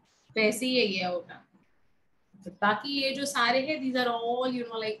है ना, वैसे ही है ये aorta. तो बाकी ये जो सारे हैं, these are all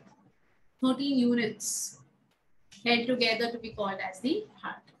like 13 units held together to be called as the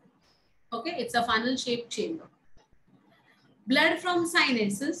heart. Okay, it's a funnel shaped chamber. Blood from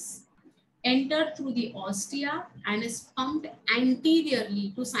sinuses enter through the ostia and is pumped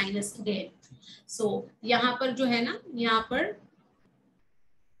anteriorly to sinus again. So यहाँ पर जो है ना, यहाँ पर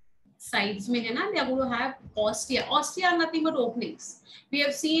sides में है ना, they are going to have ostia. Ostia are nothing but openings. We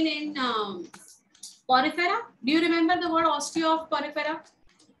have seen in porifera. Do you remember the word ostia of porifera?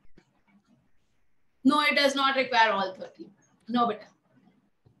 No, it does not require all 13. No, better.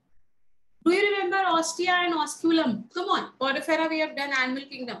 Do you remember ostia and osculum? Come on, porifera we have done animal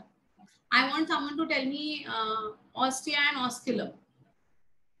kingdom. I want someone to tell me ostia and osculum.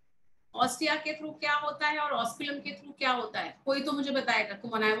 Ostia के through क्या होता है और osculum के through क्या होता है? कोई तो मुझे बताएगा.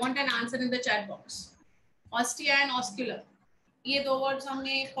 Come on, I want an answer in the chat box. Ostia and osculum. ये दो words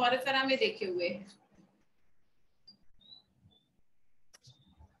हमने porifera में देखे हुए हैं.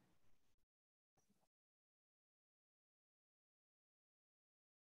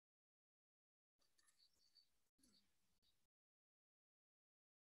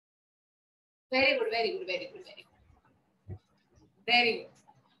 Very good, very good, very good, very good. Very good.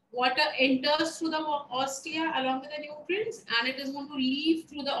 Water enters through the ostia along with the nutrients, and it is going to leave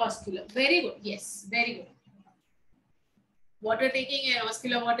through the osculum. Very good. Yes, very good. Water taking and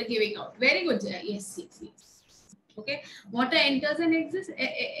oscular water giving out. Very good. Yes, yes, yes. Okay. Water enters and exits.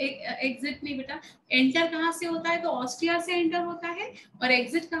 Exit नहीं बेटा. Enter कहाँ से होता है? तो ostia से enter होता है, और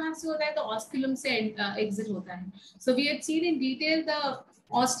exit कहाँ से होता है? तो osculum से exit होता है. So we had seen in detail the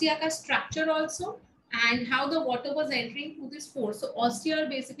ostia का structure also, and how the water was entering through this pores. So ostia are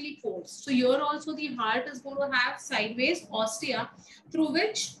basically pores. So here also the heart is going to have sideways ostia through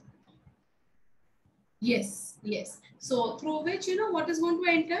which, yes, yes. So through which, what is going to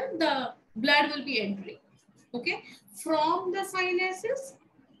enter? The blood will be entering. Okay. From the sinuses,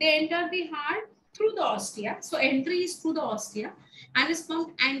 they enter the heart through the ostia. So entry is through the ostia and is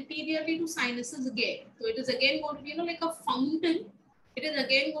pumped anteriorly to sinuses again. So it is again going to be, like a fountain. It is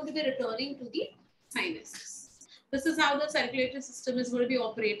again going to be returning to the sinuses. This is how the circulatory system is going to be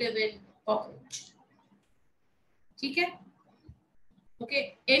operative in cockroach. Okay?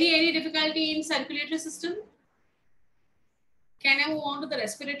 Okay. Any difficulty in circulatory system? Can I move on to the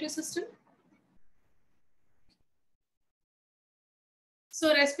respiratory system?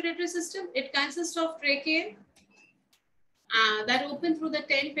 So respiratory system, it consists of trachea that open through the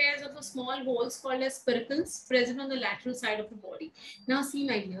 10 pairs of small holes called as spiracles present on the lateral side of the body. Now see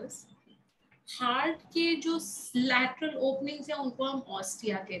my dears, heart के जो lateral openings है उनको हम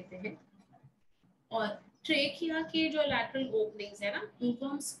ostia कहते हैं, और trachea के जो lateral openings है ना उनको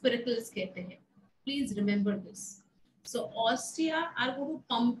हम spiracles कहते हैं. Please remember this. So ostia are going to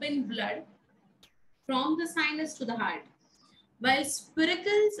pump in blood from the sinus to the heart, while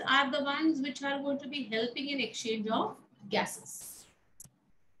spiracles are the ones which are going to be helping in exchange of gases.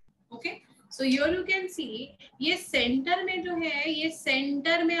 Okay, so here you can see ये centre में जो है, ये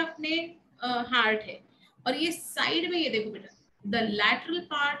centre में अपने heart है, और ये साइड में ये देखो बेटा, the lateral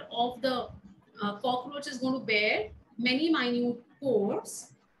part of the cockroach is going to bear many minute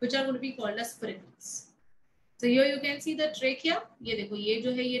pores which are going to be called as spiracles. So here you can see the trachea. ये देखो, ये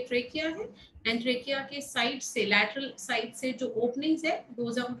जो है ये trachea है, and trachea के side से, lateral side से जो openings है,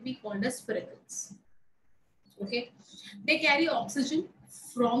 those are going to be called as spiracles. Okay, they carry oxygen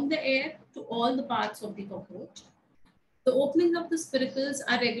from the air to all the parts of the cockroach. The openings of the spiracles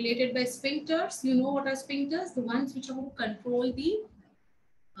are regulated by sphincters. You know what are sphincters? The ones which are going to control the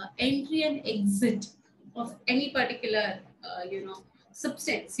entry and exit of any particular,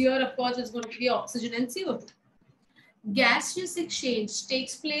 substance. Here, of course, is going to be the oxygen and CO2. Gaseous exchange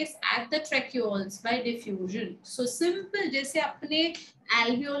takes place at the tracheoles by diffusion. So simple, जैसे अपने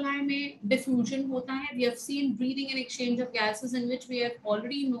alveoli में diffusion होता है. We have seen breathing and exchange of gases, in which we have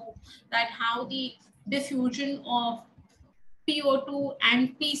already know that how the diffusion of PO2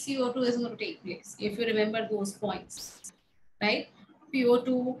 and PCO2 is going to take place. If you remember those points, right?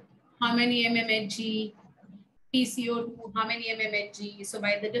 PO2, how many mmHg? PCO2, how many mmHg? So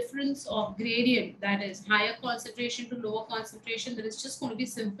by the difference of gradient, that is higher concentration to lower concentration, there is just going to be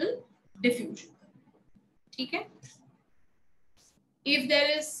simple diffusion. Okay? If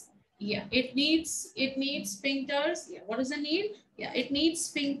there is, yeah, it needs sphincters. Yeah, what is the need? Yeah, it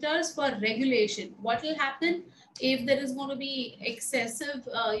needs sphincters for regulation. What will happen if there is going to be excessive,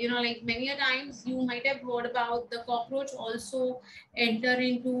 like many a times you might have heard about the cockroach also enter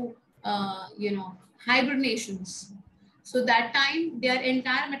into, hibernations. So that time their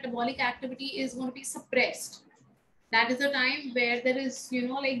entire metabolic activity is going to be suppressed. That is the time where there is,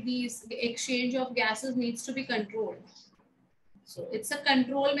 like these exchange of gases needs to be controlled. So it's a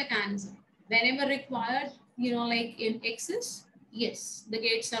control mechanism. Whenever required, like in excess, yes, the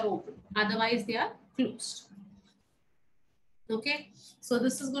gates are open. Otherwise, they are closed. Okay, so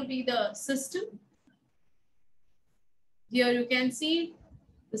this is going to be the system. Here you can see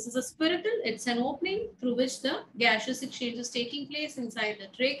this is a spiracle. It's an opening through which the gaseous exchange is taking place inside the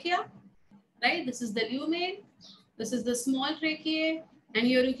trachea, right? This is the lumen. This is the small tracheae. And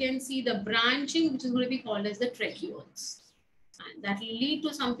here you can see the branching, which is going to be called as the tracheoles. And that will lead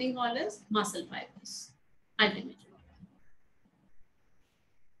to something called as muscle fibers, ultimately.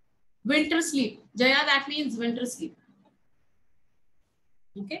 Winter sleep. Jaya, that means winter sleep.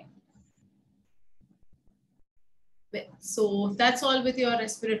 Okay. Well, so that's all with your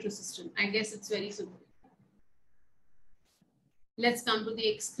respiratory system. I guess it's very simple. Let's come to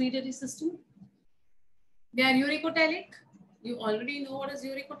the excretory system. They are uricotelic. You already know what is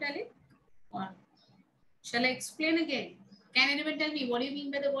uricotelic. Or shall I explain again? Can anyone tell me what do you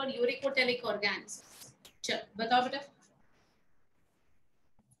mean by the word uricotelic organisms? चल बताओ बेटा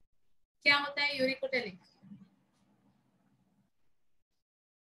क्या होता है uricotelic?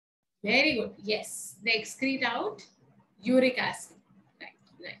 Very good. Yes, they excrete out uric acid.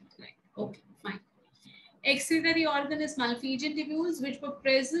 Right. Okay, fine. Excretory organ is malphizian tubules which were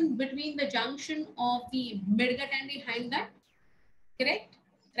present between the junction of the midgut and the hindgut. Correct?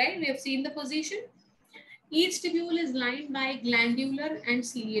 Right? We have seen the position. Each tubule is lined by glandular and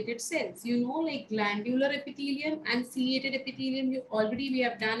ciliated cells. You know, like glandular epithelium and ciliated epithelium, we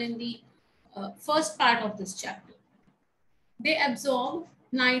have done in the first part of this chapter. They absorb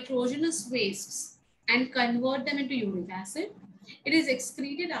nitrogenous wastes and convert them into uric acid. It is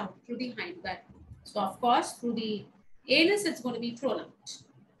excreted out through the hindgut. So, of course, through the anus, it's going to be thrown out.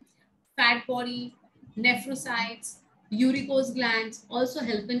 Fat body, nephrocytes, uricose glands also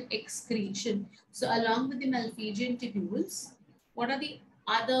help in excretion. So along with the malphizian tubules, what are the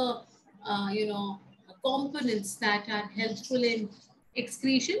other, components that are helpful in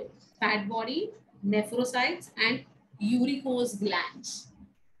excretion? Fat body, nephrocytes and uricose glands.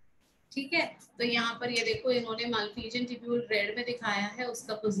 ठीक है, तो यहाँ पर ये देखो इन्होंने malphizian tubule red में दिखाया है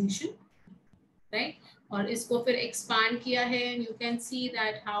उसका पोजीशन, right? और इसको फिर expand किया है and you can see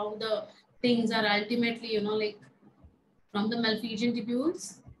that how the things are ultimately, like from the malphizian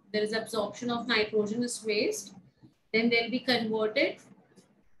tubules, there is absorption of nitrogenous waste. Then they'll be converted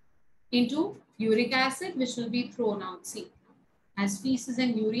into uric acid, which will be thrown out, see, as feces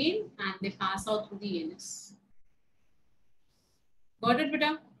and urine, and they pass out through the anus. Got it,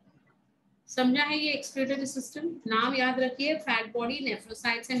 beta? समझा है ये excretory system? नाम याद रखिए, fat body,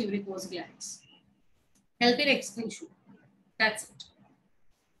 nephrocytes and uricose glands. Help in excretion. That's it.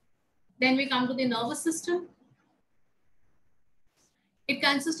 Then we come to the nervous system. It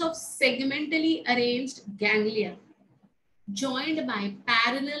consists of segmentally arranged ganglia joined by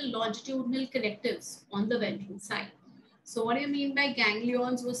parallel longitudinal connectives on the ventral side. So what do you mean by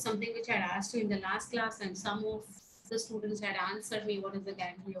ganglions was something which I had asked you in the last class, and some of the students had answered me what is the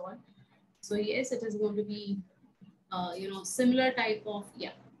ganglion. So yes, it is going to be similar type of,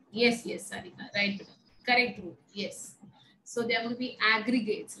 yeah, yes, Sarika, right, correct route, yes. So they are going to be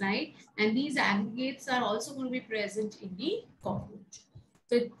aggregates, right? And these aggregates are also going to be present in the cockroach.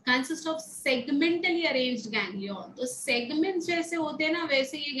 So it consists of segmentally arranged ganglion. तो segments जैसे होते हैं ना,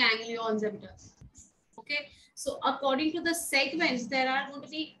 वैसे ये ganglions है बेटा. Okay. So according to the segments, there are going to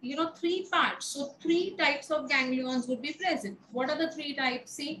be, 3 parts. So 3 types of ganglions would be present. What are the 3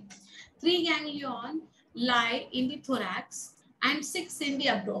 types? See, 3 ganglion lie in the thorax and 6 in the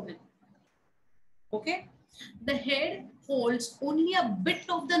abdomen. Okay. The head holds only a bit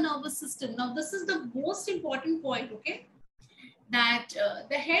of the nervous system. Now, this is the most important point. Okay. That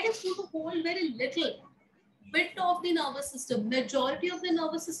the head is going to hold very little bit of the nervous system. Majority of the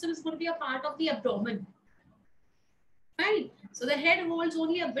nervous system is going to be a part of the abdomen. Right. So the head holds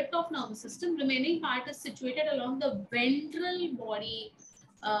only a bit of nervous system. Remaining part is situated along the ventral body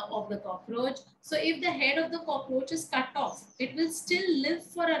of the cockroach. So if the head of the cockroach is cut off, it will still live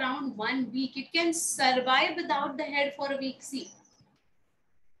for around 1 week. It can survive without the head for a week. See.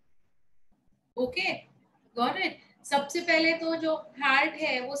 Okay. Got it. सबसे पहले तो जो heart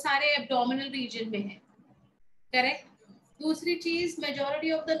है वो सारे abdominal region में है. Correct. दूसरी चीज, majority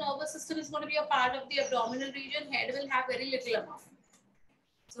of the nervous system is going to be a part of the abdominal region. Head will have very little amount.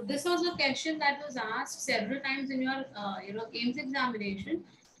 So this was a question that was asked several times in your AIMS examination,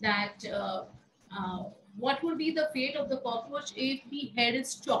 that what would be the fate of the cockroach if the head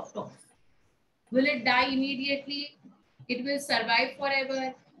is chopped off? Will it die immediately? It will survive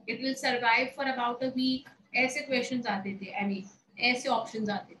forever? It will survive for about a week? ऐसे questions आते थे, I mean ऐसे options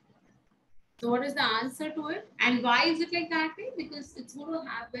आते थे. So what is the answer to it? And why is it like that way? Because it's going to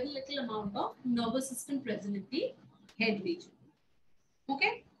have very little amount of nervous system present in the head region.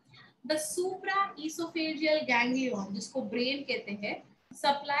 Okay? The supraesophageal ganglion, जिसको brain कहते हैं,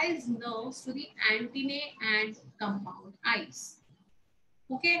 supplies nerves to the antennae and compound eyes.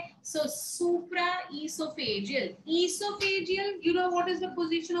 Okay? So supraesophageal. Esophageal, you know what is the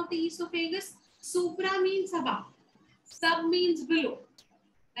position of the esophagus? Supra means above. Sub means below.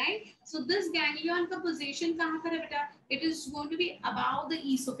 Right? So this ganglion का position कहाँ पर है बेटा? It is going to be above the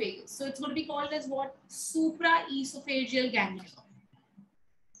esophagus. So it's going to be called as what? Supraesophageal ganglion.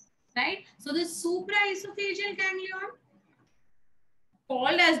 Right? So this supraesophageal ganglion,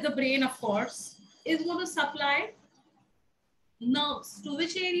 called as the brain, of course, is going to supply nerves to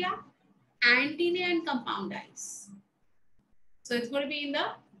which area? Antennae and compound eyes. So it's going to be in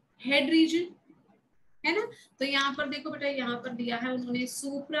the head region. है ना? तो यहाँ पर देखो बेटा, यहाँ पर दिया है उन्होंने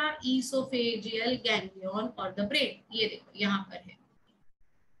सुप्रा ईसोफेजियल गैंग्लियन और द ब्रेन. ये देखो यहाँ पर है.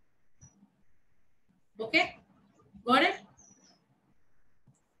 Okay, got it?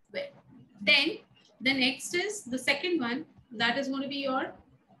 Well, then the next is the second one, that is going to be your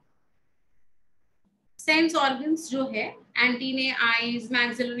sense organs जो है, antennae, eyes,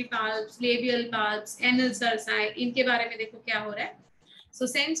 maxillary bulbs, labial bulbs, anal cerci. इनके बारे में देखो क्या हो रहा है. So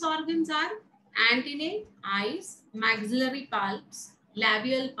sense organs are antennae, eyes, maxillary bulbs,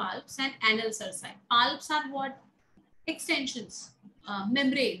 labial bulbs, and anal cerci. Bulbs are what? Extensions,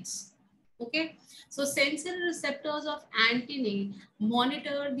 membranes. Okay. So sensory receptors of antennae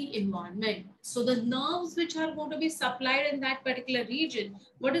monitor the environment. So the nerves which are going to be supplied in that particular region,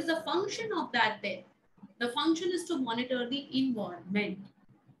 what is the function of that then? The function is to monitor the environment.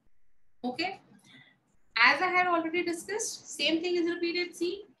 Okay. As I had already discussed, same thing is repeated.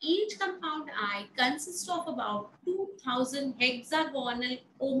 See, each compound eye consists of about 2000 hexagonal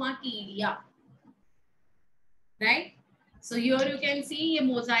ommatidia. Right? So here you can see ये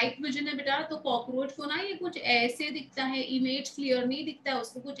mosaic vision है बेटा. तो cockroach को ना ये कुछ ऐसे दिखता है, image clear नहीं दिखता है,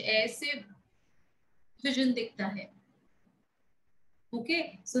 उसको कुछ ऐसे vision दिखता है.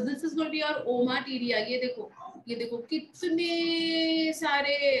 Okay, so this is going to be your ommatidia. ये देखो कितने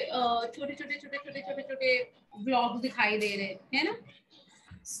सारे छोटे blobs दिखाई दे रहे हैं ना.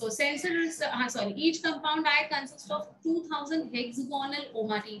 So each compound eye consists of 2000 hexagonal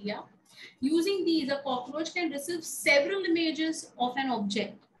ommatidia. Using these, a cockroach can receive several images of an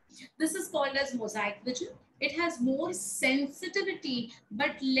object. This is called as mosaic vision. It has more sensitivity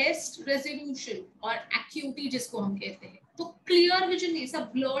but less resolution or acuity जिसको हम कहते हैं. तो clear vision नहीं,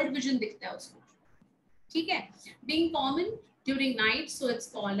 सब blurred vision दिखता है उसको. ठीक है? Being common during night, so it's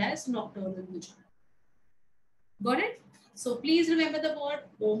called as nocturnal vision. Got it? So please remember the word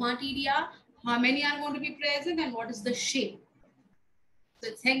ommatidia. How many are going to be present and what is the shape? So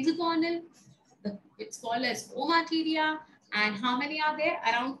it's hexagonal. It's called as omateria. And how many are there?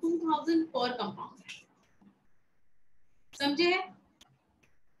 Around 2000 per compound. समझे?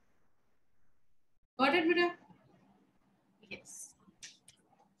 Got it, Buddha? Yes.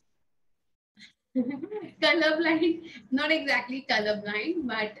 Colorblind, not exactly colorblind,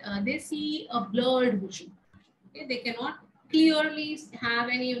 but they see a blurred vision. Okay? They cannot clearly have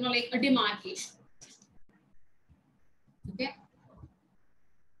any, like a demarcation. Okay.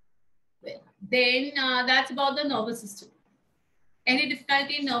 Well, then that's about the nervous system. Any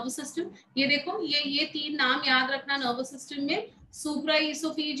difficulty in nervous system? ये देखो, ये तीन नाम याद रखना nervous system में.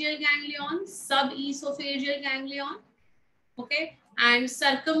 Supraesophageal ganglion, subesophageal ganglion, okay, and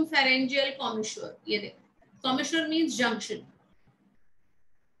circumpharyngeal commissure. ये देखो, commissure means junction,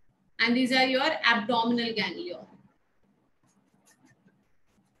 and these are your abdominal ganglion.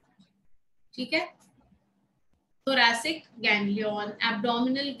 ठीक है? Thoracic ganglion,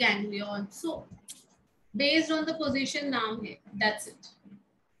 abdominal ganglion. So based on the position naam hai, that's it.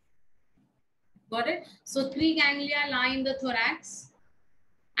 Got it? So 3 ganglia lie in the thorax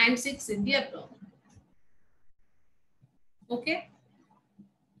and 6 in the abdomen. Okay?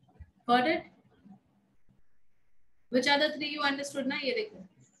 Got it? Which are the 3 you understood na? Ye dekho.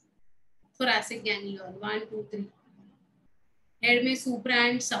 Thoracic ganglion, 1, 2, 3. Head में supra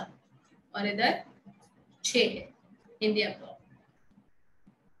and sub. और इधर 6 है in the abdomen.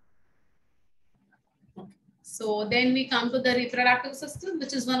 So then we come to the reproductive system,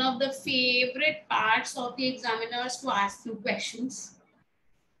 which is one of the favorite parts of the examiners to ask you questions.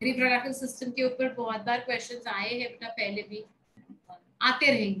 Reproductive system के ऊपर बहुत बार questions आए हैं बेटा, पहले भी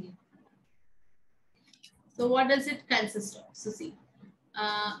आते रहेंगे. So what does it consist of? So see,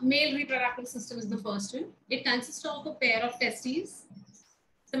 male reproductive system is the first one. It consists of a pair of testes,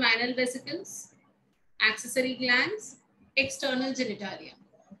 seminal vesicles, accessory glands, external genitalia.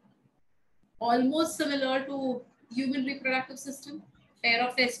 Almost similar to human reproductive system, pair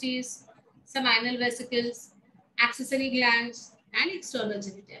of testes, seminal vesicles, accessory glands, and external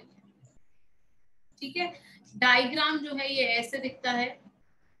genitalia. ठीक है? Diagram जो है ये ऐसे दिखता है.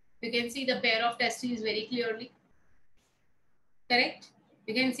 You can see the pair of testes very clearly. Correct?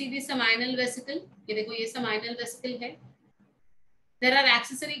 You can see the seminal vesicle. ये देखो ये seminal vesicle है. There are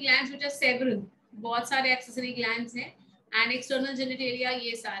accessory glands which are several. बहुत सारे accessory glands हैं. And external genitalia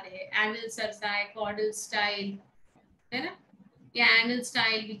ये सारे हैं. Anal cerci, caudal style, है ना? या anal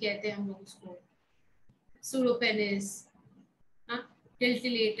style भी कहते हैं हम लोग उसको. Pseudopenis,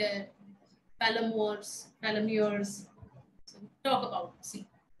 tiltillator, palomers. So talk about, see,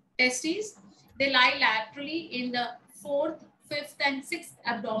 testes. They lie laterally in the 4th, 5th, and 6th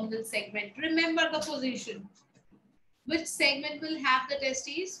abdominal segment. Remember the position. Which segment will have the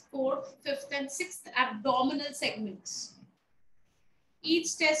testes? 4th, 5th, and 6th abdominal segments.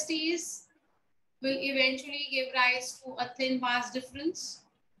 Each testes will eventually give rise to a thin vas difference.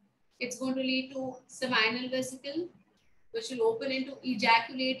 It's going to lead to seminal vesicle, which will open into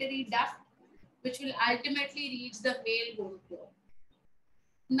ejaculatory duct, which will ultimately reach the male gonopore.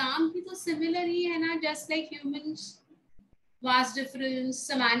 नाम भी तो similar ही है ना, just like humans. Vas difference,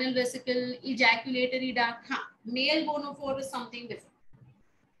 seminal vesicle, ejaculatory duct. हाँ, male gonopore is something different.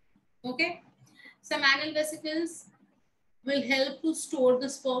 Okay, seminal vesicles will help to store the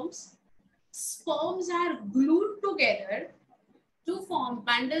sperms. Sperms are glued together to form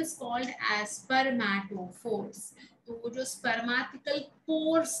bundles called as spermatophores. तो वो जो spermatical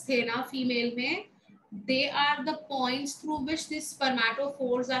pores थे ना female में, they are the points through which these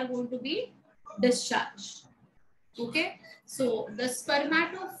spermatophores are going to be discharged. Okay, so the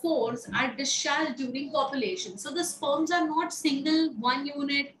spermatophores are discharged during copulation. So the sperms are not single one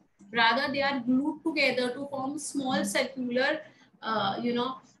unit, rather they are glued together to form small circular,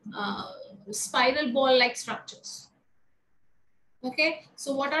 spiral ball-like structures. Okay,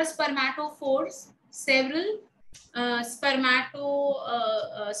 so what are spermatophores? Several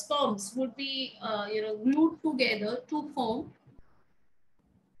sperms would be glued together to form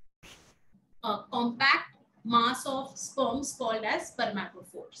a compact mass of sperms called as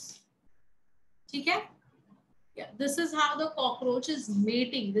spermatophores. ठीक है? Yeah, this is how the cockroach is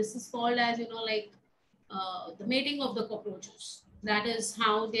mating. This is called as the mating of the cockroaches. That is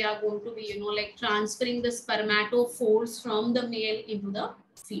how they are going to be transferring the spermatophores from the male into the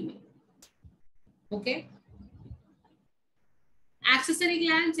female. Okay. Accessory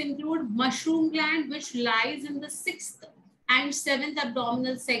glands include mushroom gland, which lies in the 6th and 7th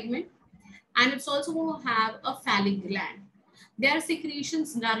abdominal segment, and it's also going to have a phallic gland. Their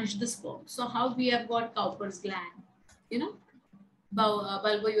secretions nourish the sperm. So how we have got Cowper's gland,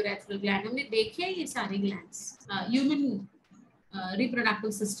 bulbourethral gland. हमने देखे ये सारे glands. Human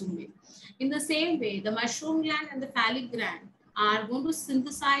reproductive system में. In the same way, the mushroom gland and the phallic gland are going to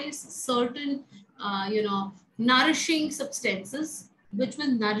synthesize certain, nourishing substances which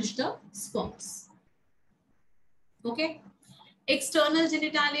will nourish the sperms. Okay. External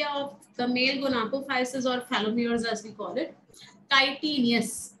genitalia of the male gonadophytes or phallomeres, as we call it,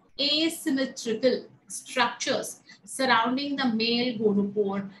 chitinous, asymmetrical structures surrounding the male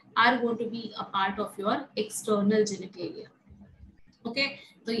gonopore are going to be a part of your external genitalia. Okay,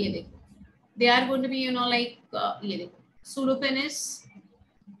 so they are going to be, like pseudopenis,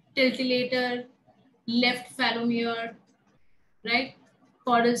 tiltillator, left phallomere, right,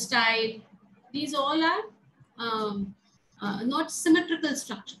 caudal style. These all are not symmetrical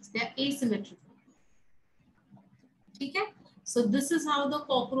structures, they are asymmetrical. Okay, so this is how the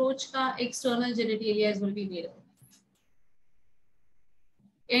cockroach ka external genitalia is going to be made up.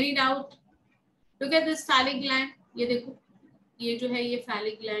 Any doubt? Look at this phallic gland. ये देखो, ये जो है ये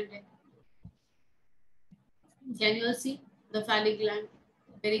phallic gland है. Can you all see the phallic gland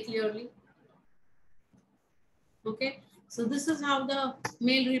very clearly? Okay, so this is how the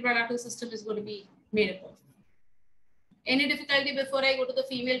male reproductive system is going to be made up of. Any difficulty before I go to the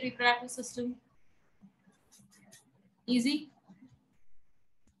female reproductive system? Easy.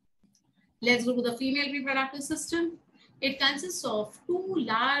 Let's go to the female reproductive system. It consists of two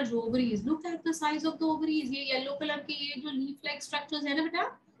large ovaries. Look at the size of the ovaries. ये yellow color के ये जो leaf-like structures है ना बेटा?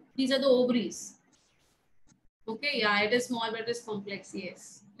 These are the ovaries. Okay, yeah, it is small but it is complex.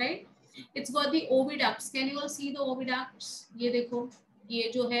 Yes, right? It's got the oviducts. Can you all see the oviducts? ये देखो, ये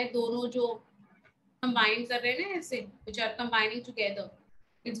जो है दोनों जो combine कर रहे हैं ना ऐसे, which are combining together.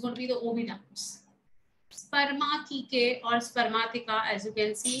 It's going to be the oviducts. Spermathecae or spermatheca, as you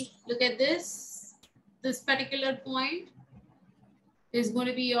can see. Look at this. This particular point is going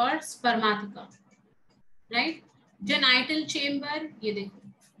to be your spermatheca, right? Genital chamber, ये देखो,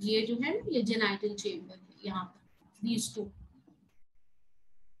 ये जो है ये genital chamber है यहाँ पर. These two.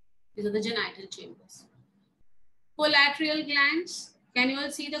 These are the genital chambers. Collateral glands. Can you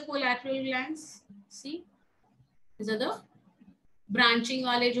all see the collateral glands? See, these are the branching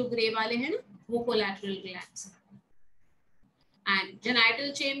वाले जो gray वाले हैं ना, वो collateral glands. And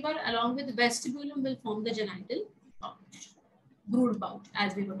genital chamber along with vestibulum will form the genital pouch, brood pouch,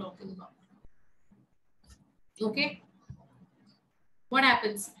 as we were talking about. Okay. What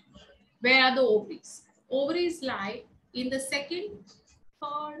happens? Where are the ovaries? Ovaries lie in the second,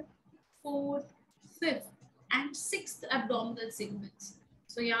 third, fourth, fifth, and sixth abdominal segments.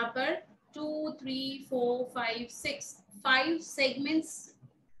 So यहाँ पर 2, 3, 4, 5, 6, 5 segments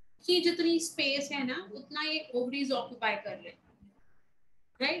की जितनी space है ना, उतना ये ovaries occupy कर रहे हैं.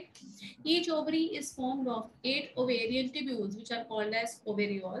 Right? Each ovary is formed of 8 ovarian tubules, which are called as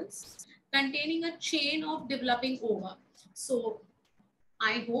ovarioles, containing a chain of developing ova. So,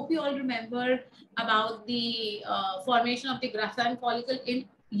 I hope you all remember about the formation of the Graafian follicle in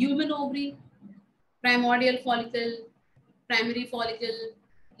human ovary, primordial follicle, primary follicle.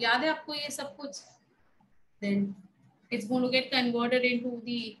 याद है आपको ये सब कुछ? Then it's going to get converted into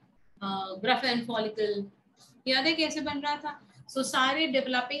the Graafian follicle. याद है कैसे बन रहा था? So सारे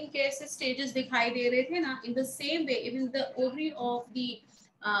developing कैसे stages दिखाई दे रहे थे ना? In the same way, even the ovary of the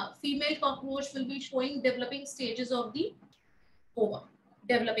female cockroach will be showing developing stages of the ova,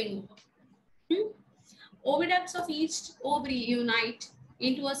 developing ova. Oviducts of each ovary unite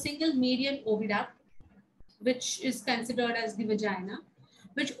into a single median oviduct, which is considered as the vagina,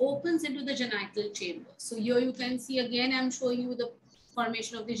 which opens into the genital chamber. So here you can see again, I'm showing you the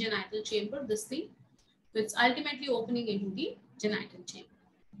formation of the genital chamber, this thing. So it's ultimately opening into the genital chamber,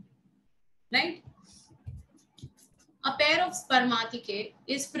 right? A pair of spermathecae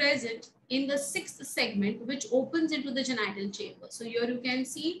is present in the 6th segment, which opens into the genital chamber. So here you can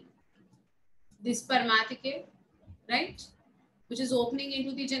see the spermathecae, right, which is opening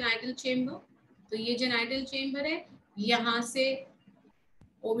into the genital chamber. तो ये genital chamber है, यहाँ से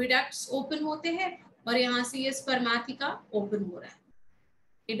oviducts open होते हैं और यहाँ से ये spermatheca open हो रहा है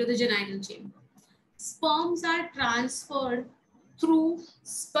into the genital chamber. Sperms are transferred through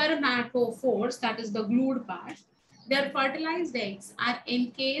spermatophores, that is the glued part. Their fertilized eggs are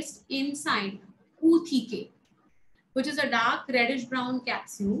encased inside oothecae, which is a dark reddish brown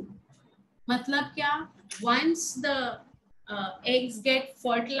capsule. मतलब क्या? Once the eggs get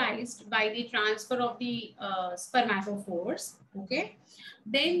fertilized by the transfer of the spermatophores, okay,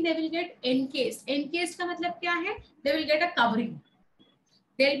 then they will get encased. Encased का मतलब क्या है? They will get a covering.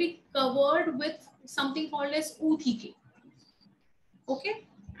 They'll be covered with something called as oothecae. Okay,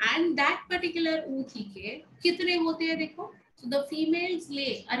 and that particular oothecae कितने होते हैं देखो? So the females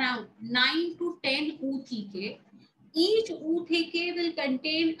lay around 9 to 10 oothecae each ootheke will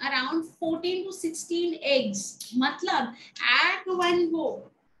contain around 14 to 16 eggs. Matlab, at one go,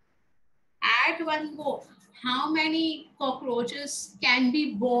 how many cockroaches can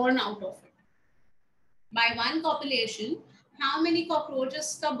be born out of it? By one population, how many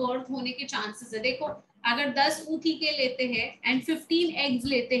cockroaches का birth होने के chances है? देखो, अगर 10 oothike लेते हैं and 15 eggs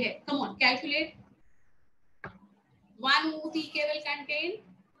लेते हैं, come on, calculate. One oothike will contain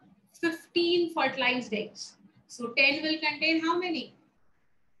 15 fertilized eggs. So 10 will contain how many?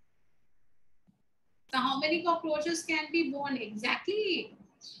 So how many cockroaches can be born? Exactly.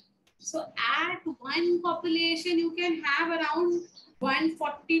 So at one population, you can have around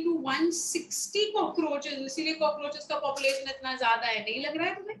 140 to 160 cockroaches. इसीलिए cockroaches का population इतना ज़्यादा है. नहीं लग रहा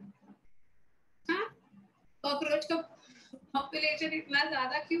है तुम्हें? हाँ? Cockroach का population इतना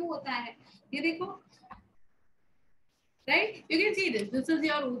ज़्यादा क्यों होता है? ये देखो. Right? You can see this. This is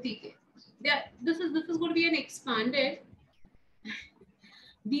your oothike. Yeah, this is going to be an expanded.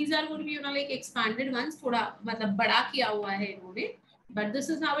 These are going to be like expanded ones. थोड़ा मतलब बड़ा किया हुआ है इन्होंने. But this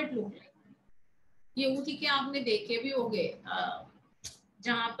is how it look like. ये oothike आपने देखे भी होंगे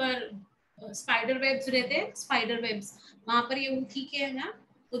जहाँ पर स्पाइडर वेब्स रहते हैं, स्पाइडर वेब्स वहां पर ये oothike है ना,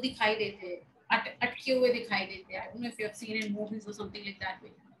 तो दिखाई देते हैं, अटके हुए दिखाई देते हैं. I don't know if you have seen in movies or something like that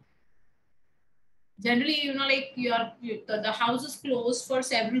way. Generally, like the house is closed for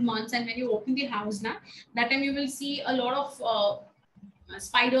several months, and when you open the house now, that time you will see a lot of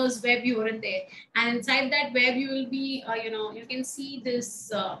spiders web here and there, and inside that web you will be you can see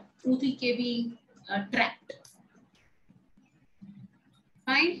this oothike being trapped.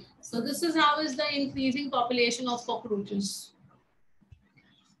 Fine. So this is how is the increasing population of cockroaches.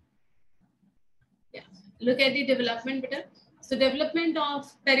 Yeah. Look at the development better. So development of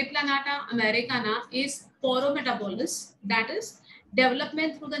Periplanata americana is porometabolous. That is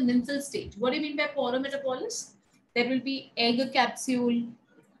development through the nymphal stage. What do you mean by porometabolous? There will be egg capsule.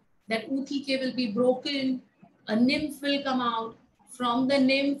 That oothike will be broken. A nymph will come out. From the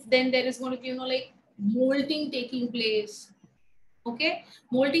nymph, then there is going to be like molting taking place. Okay,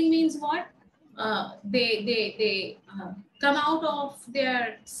 molting means what? They come out of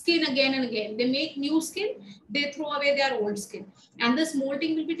their skin again and again. They make new skin, they throw away their old skin, and this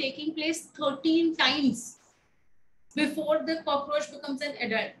molting will be taking place 13 times before the cockroach becomes an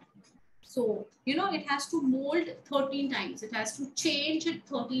adult. So it has to mold 13 times. It has to change it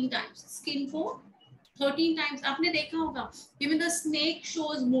 13 times. Skin for 13 times. आपने देखा होगा. Even the snake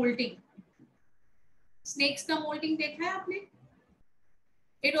shows molting. Snakes का molting देखा है आपने?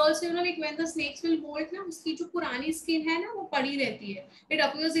 It also, like when the snakes will molt ना, उसकी जो पुरानी skin है ना, वो पड़ी रहती है. It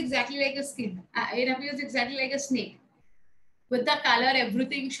appears exactly like a skin. It appears exactly like a snake, with the color,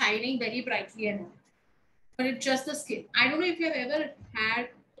 everything shining very brightly and all. But it's just the skin. I don't know if you have ever had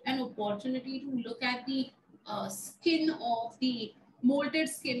an opportunity to look at the skin of the molted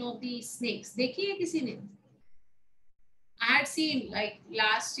skin of the snakes. देखी है किसी ने? I had seen, like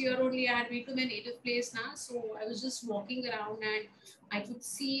last year only, I had been to my native place now, so I was just walking around and I could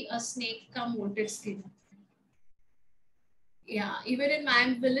see a snake come molted skin. Yeah, even in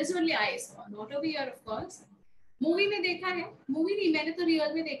my village only I saw, not over here of course. Movie में देखा है, movie नहीं, मैंने तो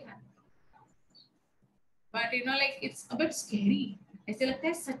real में देखा है. But like it's a bit scary. ऐसे लगता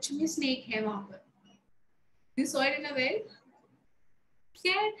है सच में snake है वहाँ पर. You saw it in a well?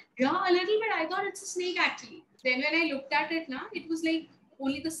 Scared? Yeah, a little bit. I thought it's a snake actually. Then when I looked at it now, it was like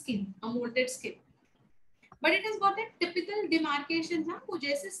only the skin, a molded skin. But it has got that typical demarcation ना, वो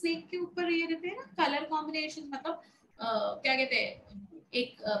जैसे snake के ऊपर ये रहते हैं ना, color combination, मतलब क्या कहते हैं,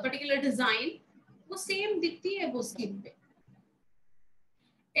 एक particular design, वो same दिखती है वो skin पे.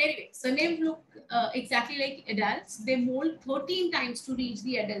 Anyway, so nymphs look exactly like adults. They mold 13 times to reach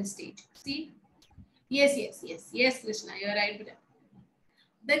the adult stage. See? Yes, Krishna, you're right with that.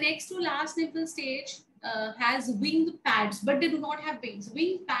 The next to last nymphal stage has wing pads, but they do not have wings.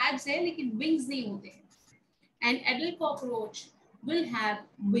 Wing pads है, लेकिन wings नहीं होते. An adult cockroach will have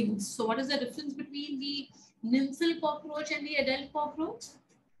wings. So what is the difference between the nymphal cockroach and the adult cockroach?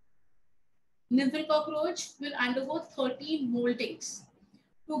 Nymphal cockroach will undergo 13 moltings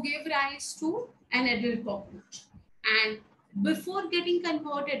to give rise to an adult cockroach. And before getting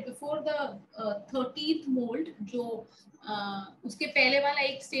converted, before the 13th mold, जो उसके पहले वाला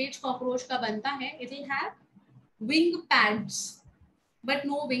एक stage cockroach का बनता है, it will have wing pads, but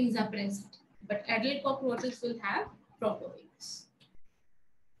no wings are present. But adult cockroaches will have proper wings.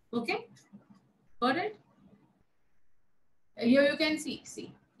 Okay, got it? Here you can see,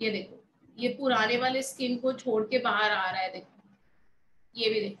 ये देखो, ये पुराने वाले skin को छोड़ के बाहर आ रहा है, देखो, ये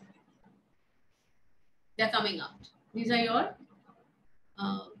भी देखो, they're coming out. These are your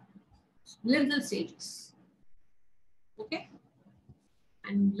lymphal stages. Okay.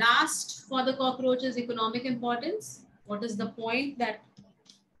 And last for the cockroach is economic importance. What is the point that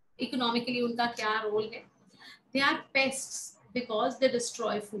economically उनका क्या role है? They are pests because they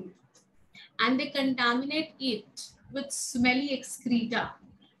destroy food and they contaminate it with smelly excreta.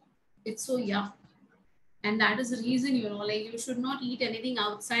 It's so yuck. And that is the reason, like you should not eat anything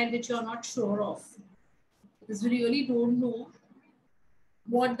outside which you're not sure of. Because we really don't know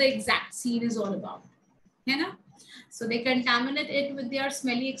what the exact scene is all about. You know? So they contaminate it with their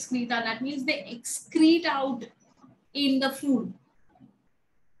smelly excreta. That means they excrete out in the food.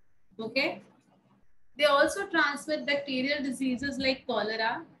 Okay? They also transmit bacterial diseases like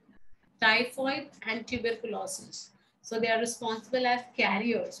cholera, typhoid, and tuberculosis. So they are responsible as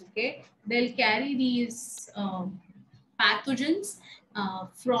carriers. Okay? They'll carry these pathogens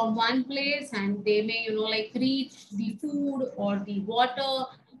from one place, and they may, like reach the food or the water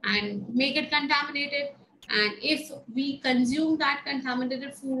and make it contaminated. And if we consume that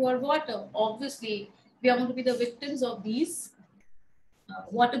contaminated food or water, obviously we are going to be the victims of these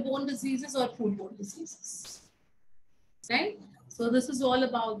waterborne diseases or foodborne diseases, right? So this is all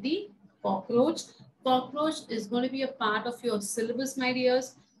about the cockroach. Cockroach is going to be a part of your syllabus, my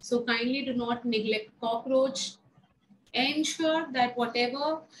dears. So kindly do not neglect cockroach. Ensure that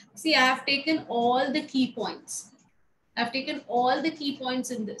whatever, see, I have taken all the key points. I've taken all the key points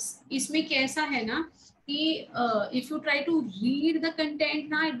in this. इसमें कैसा है ना कि if you try to read the content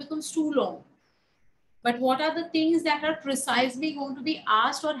now, it becomes too long. But what are the things that are precisely going to be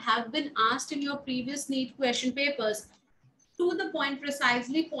asked or have been asked in your previous NEET question papers? To the point,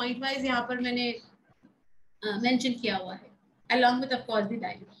 precisely point wise यहाँ पर मैंने mention किया हुआ है, along with of course the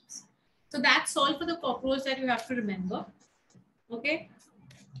diagrams. So that's all for the cockroach that you have to remember. Okay.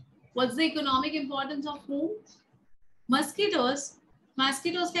 What's the economic importance of whom? Mosquitoes.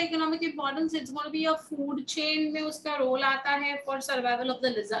 Mosquitoes का economic importance, it's going to be a food chain में उसका role आता है for survival of the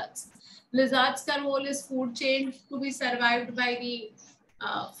lizards. Lizards का role is food chain to be survived by the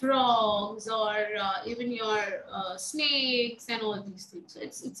frogs or even your snakes and all these things. So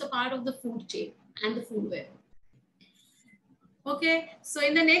it's a part of the food chain and the food web. Okay, so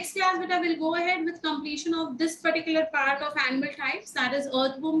in the next class, beta, we'll go ahead with completion of this particular part of animal types, that is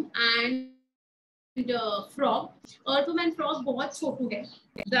earthworm and frog. earthworm and frog बहुत छोटू है,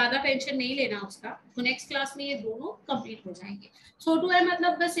 ज़्यादा tension नहीं लेना उसका. तो next class में ये दोनों कंप्लीट हो जाएंगे. छोटू है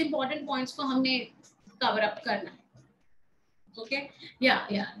मतलब बस इम्पोर्टेंट पॉइंट्स को हमने कवर अप करना है. Okay, yeah,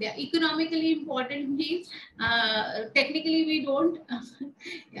 economically important means technically we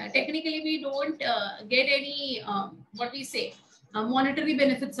don't get any what we say monetary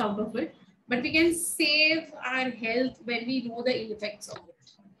benefits out of it, but we can save our health when we know the ill effects of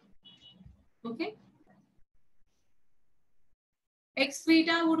it. Okay,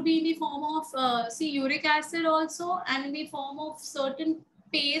 excreta would be in the form of uric acid also, and in the form of certain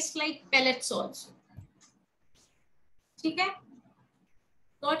paste like pellets also. Okay,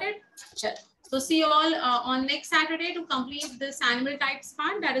 got it? Sure. So see you all on next Saturday to complete this animal types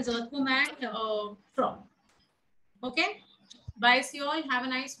part, that is earthworm and frog. Okay, bye. See you all. Have a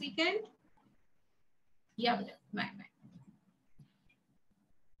nice weekend. Yeah, bye.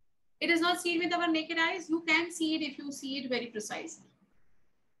 It is not seen with our naked eyes. You can see it if you see it very precisely.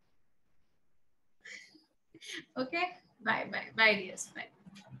 Okay, bye, dears. Bye.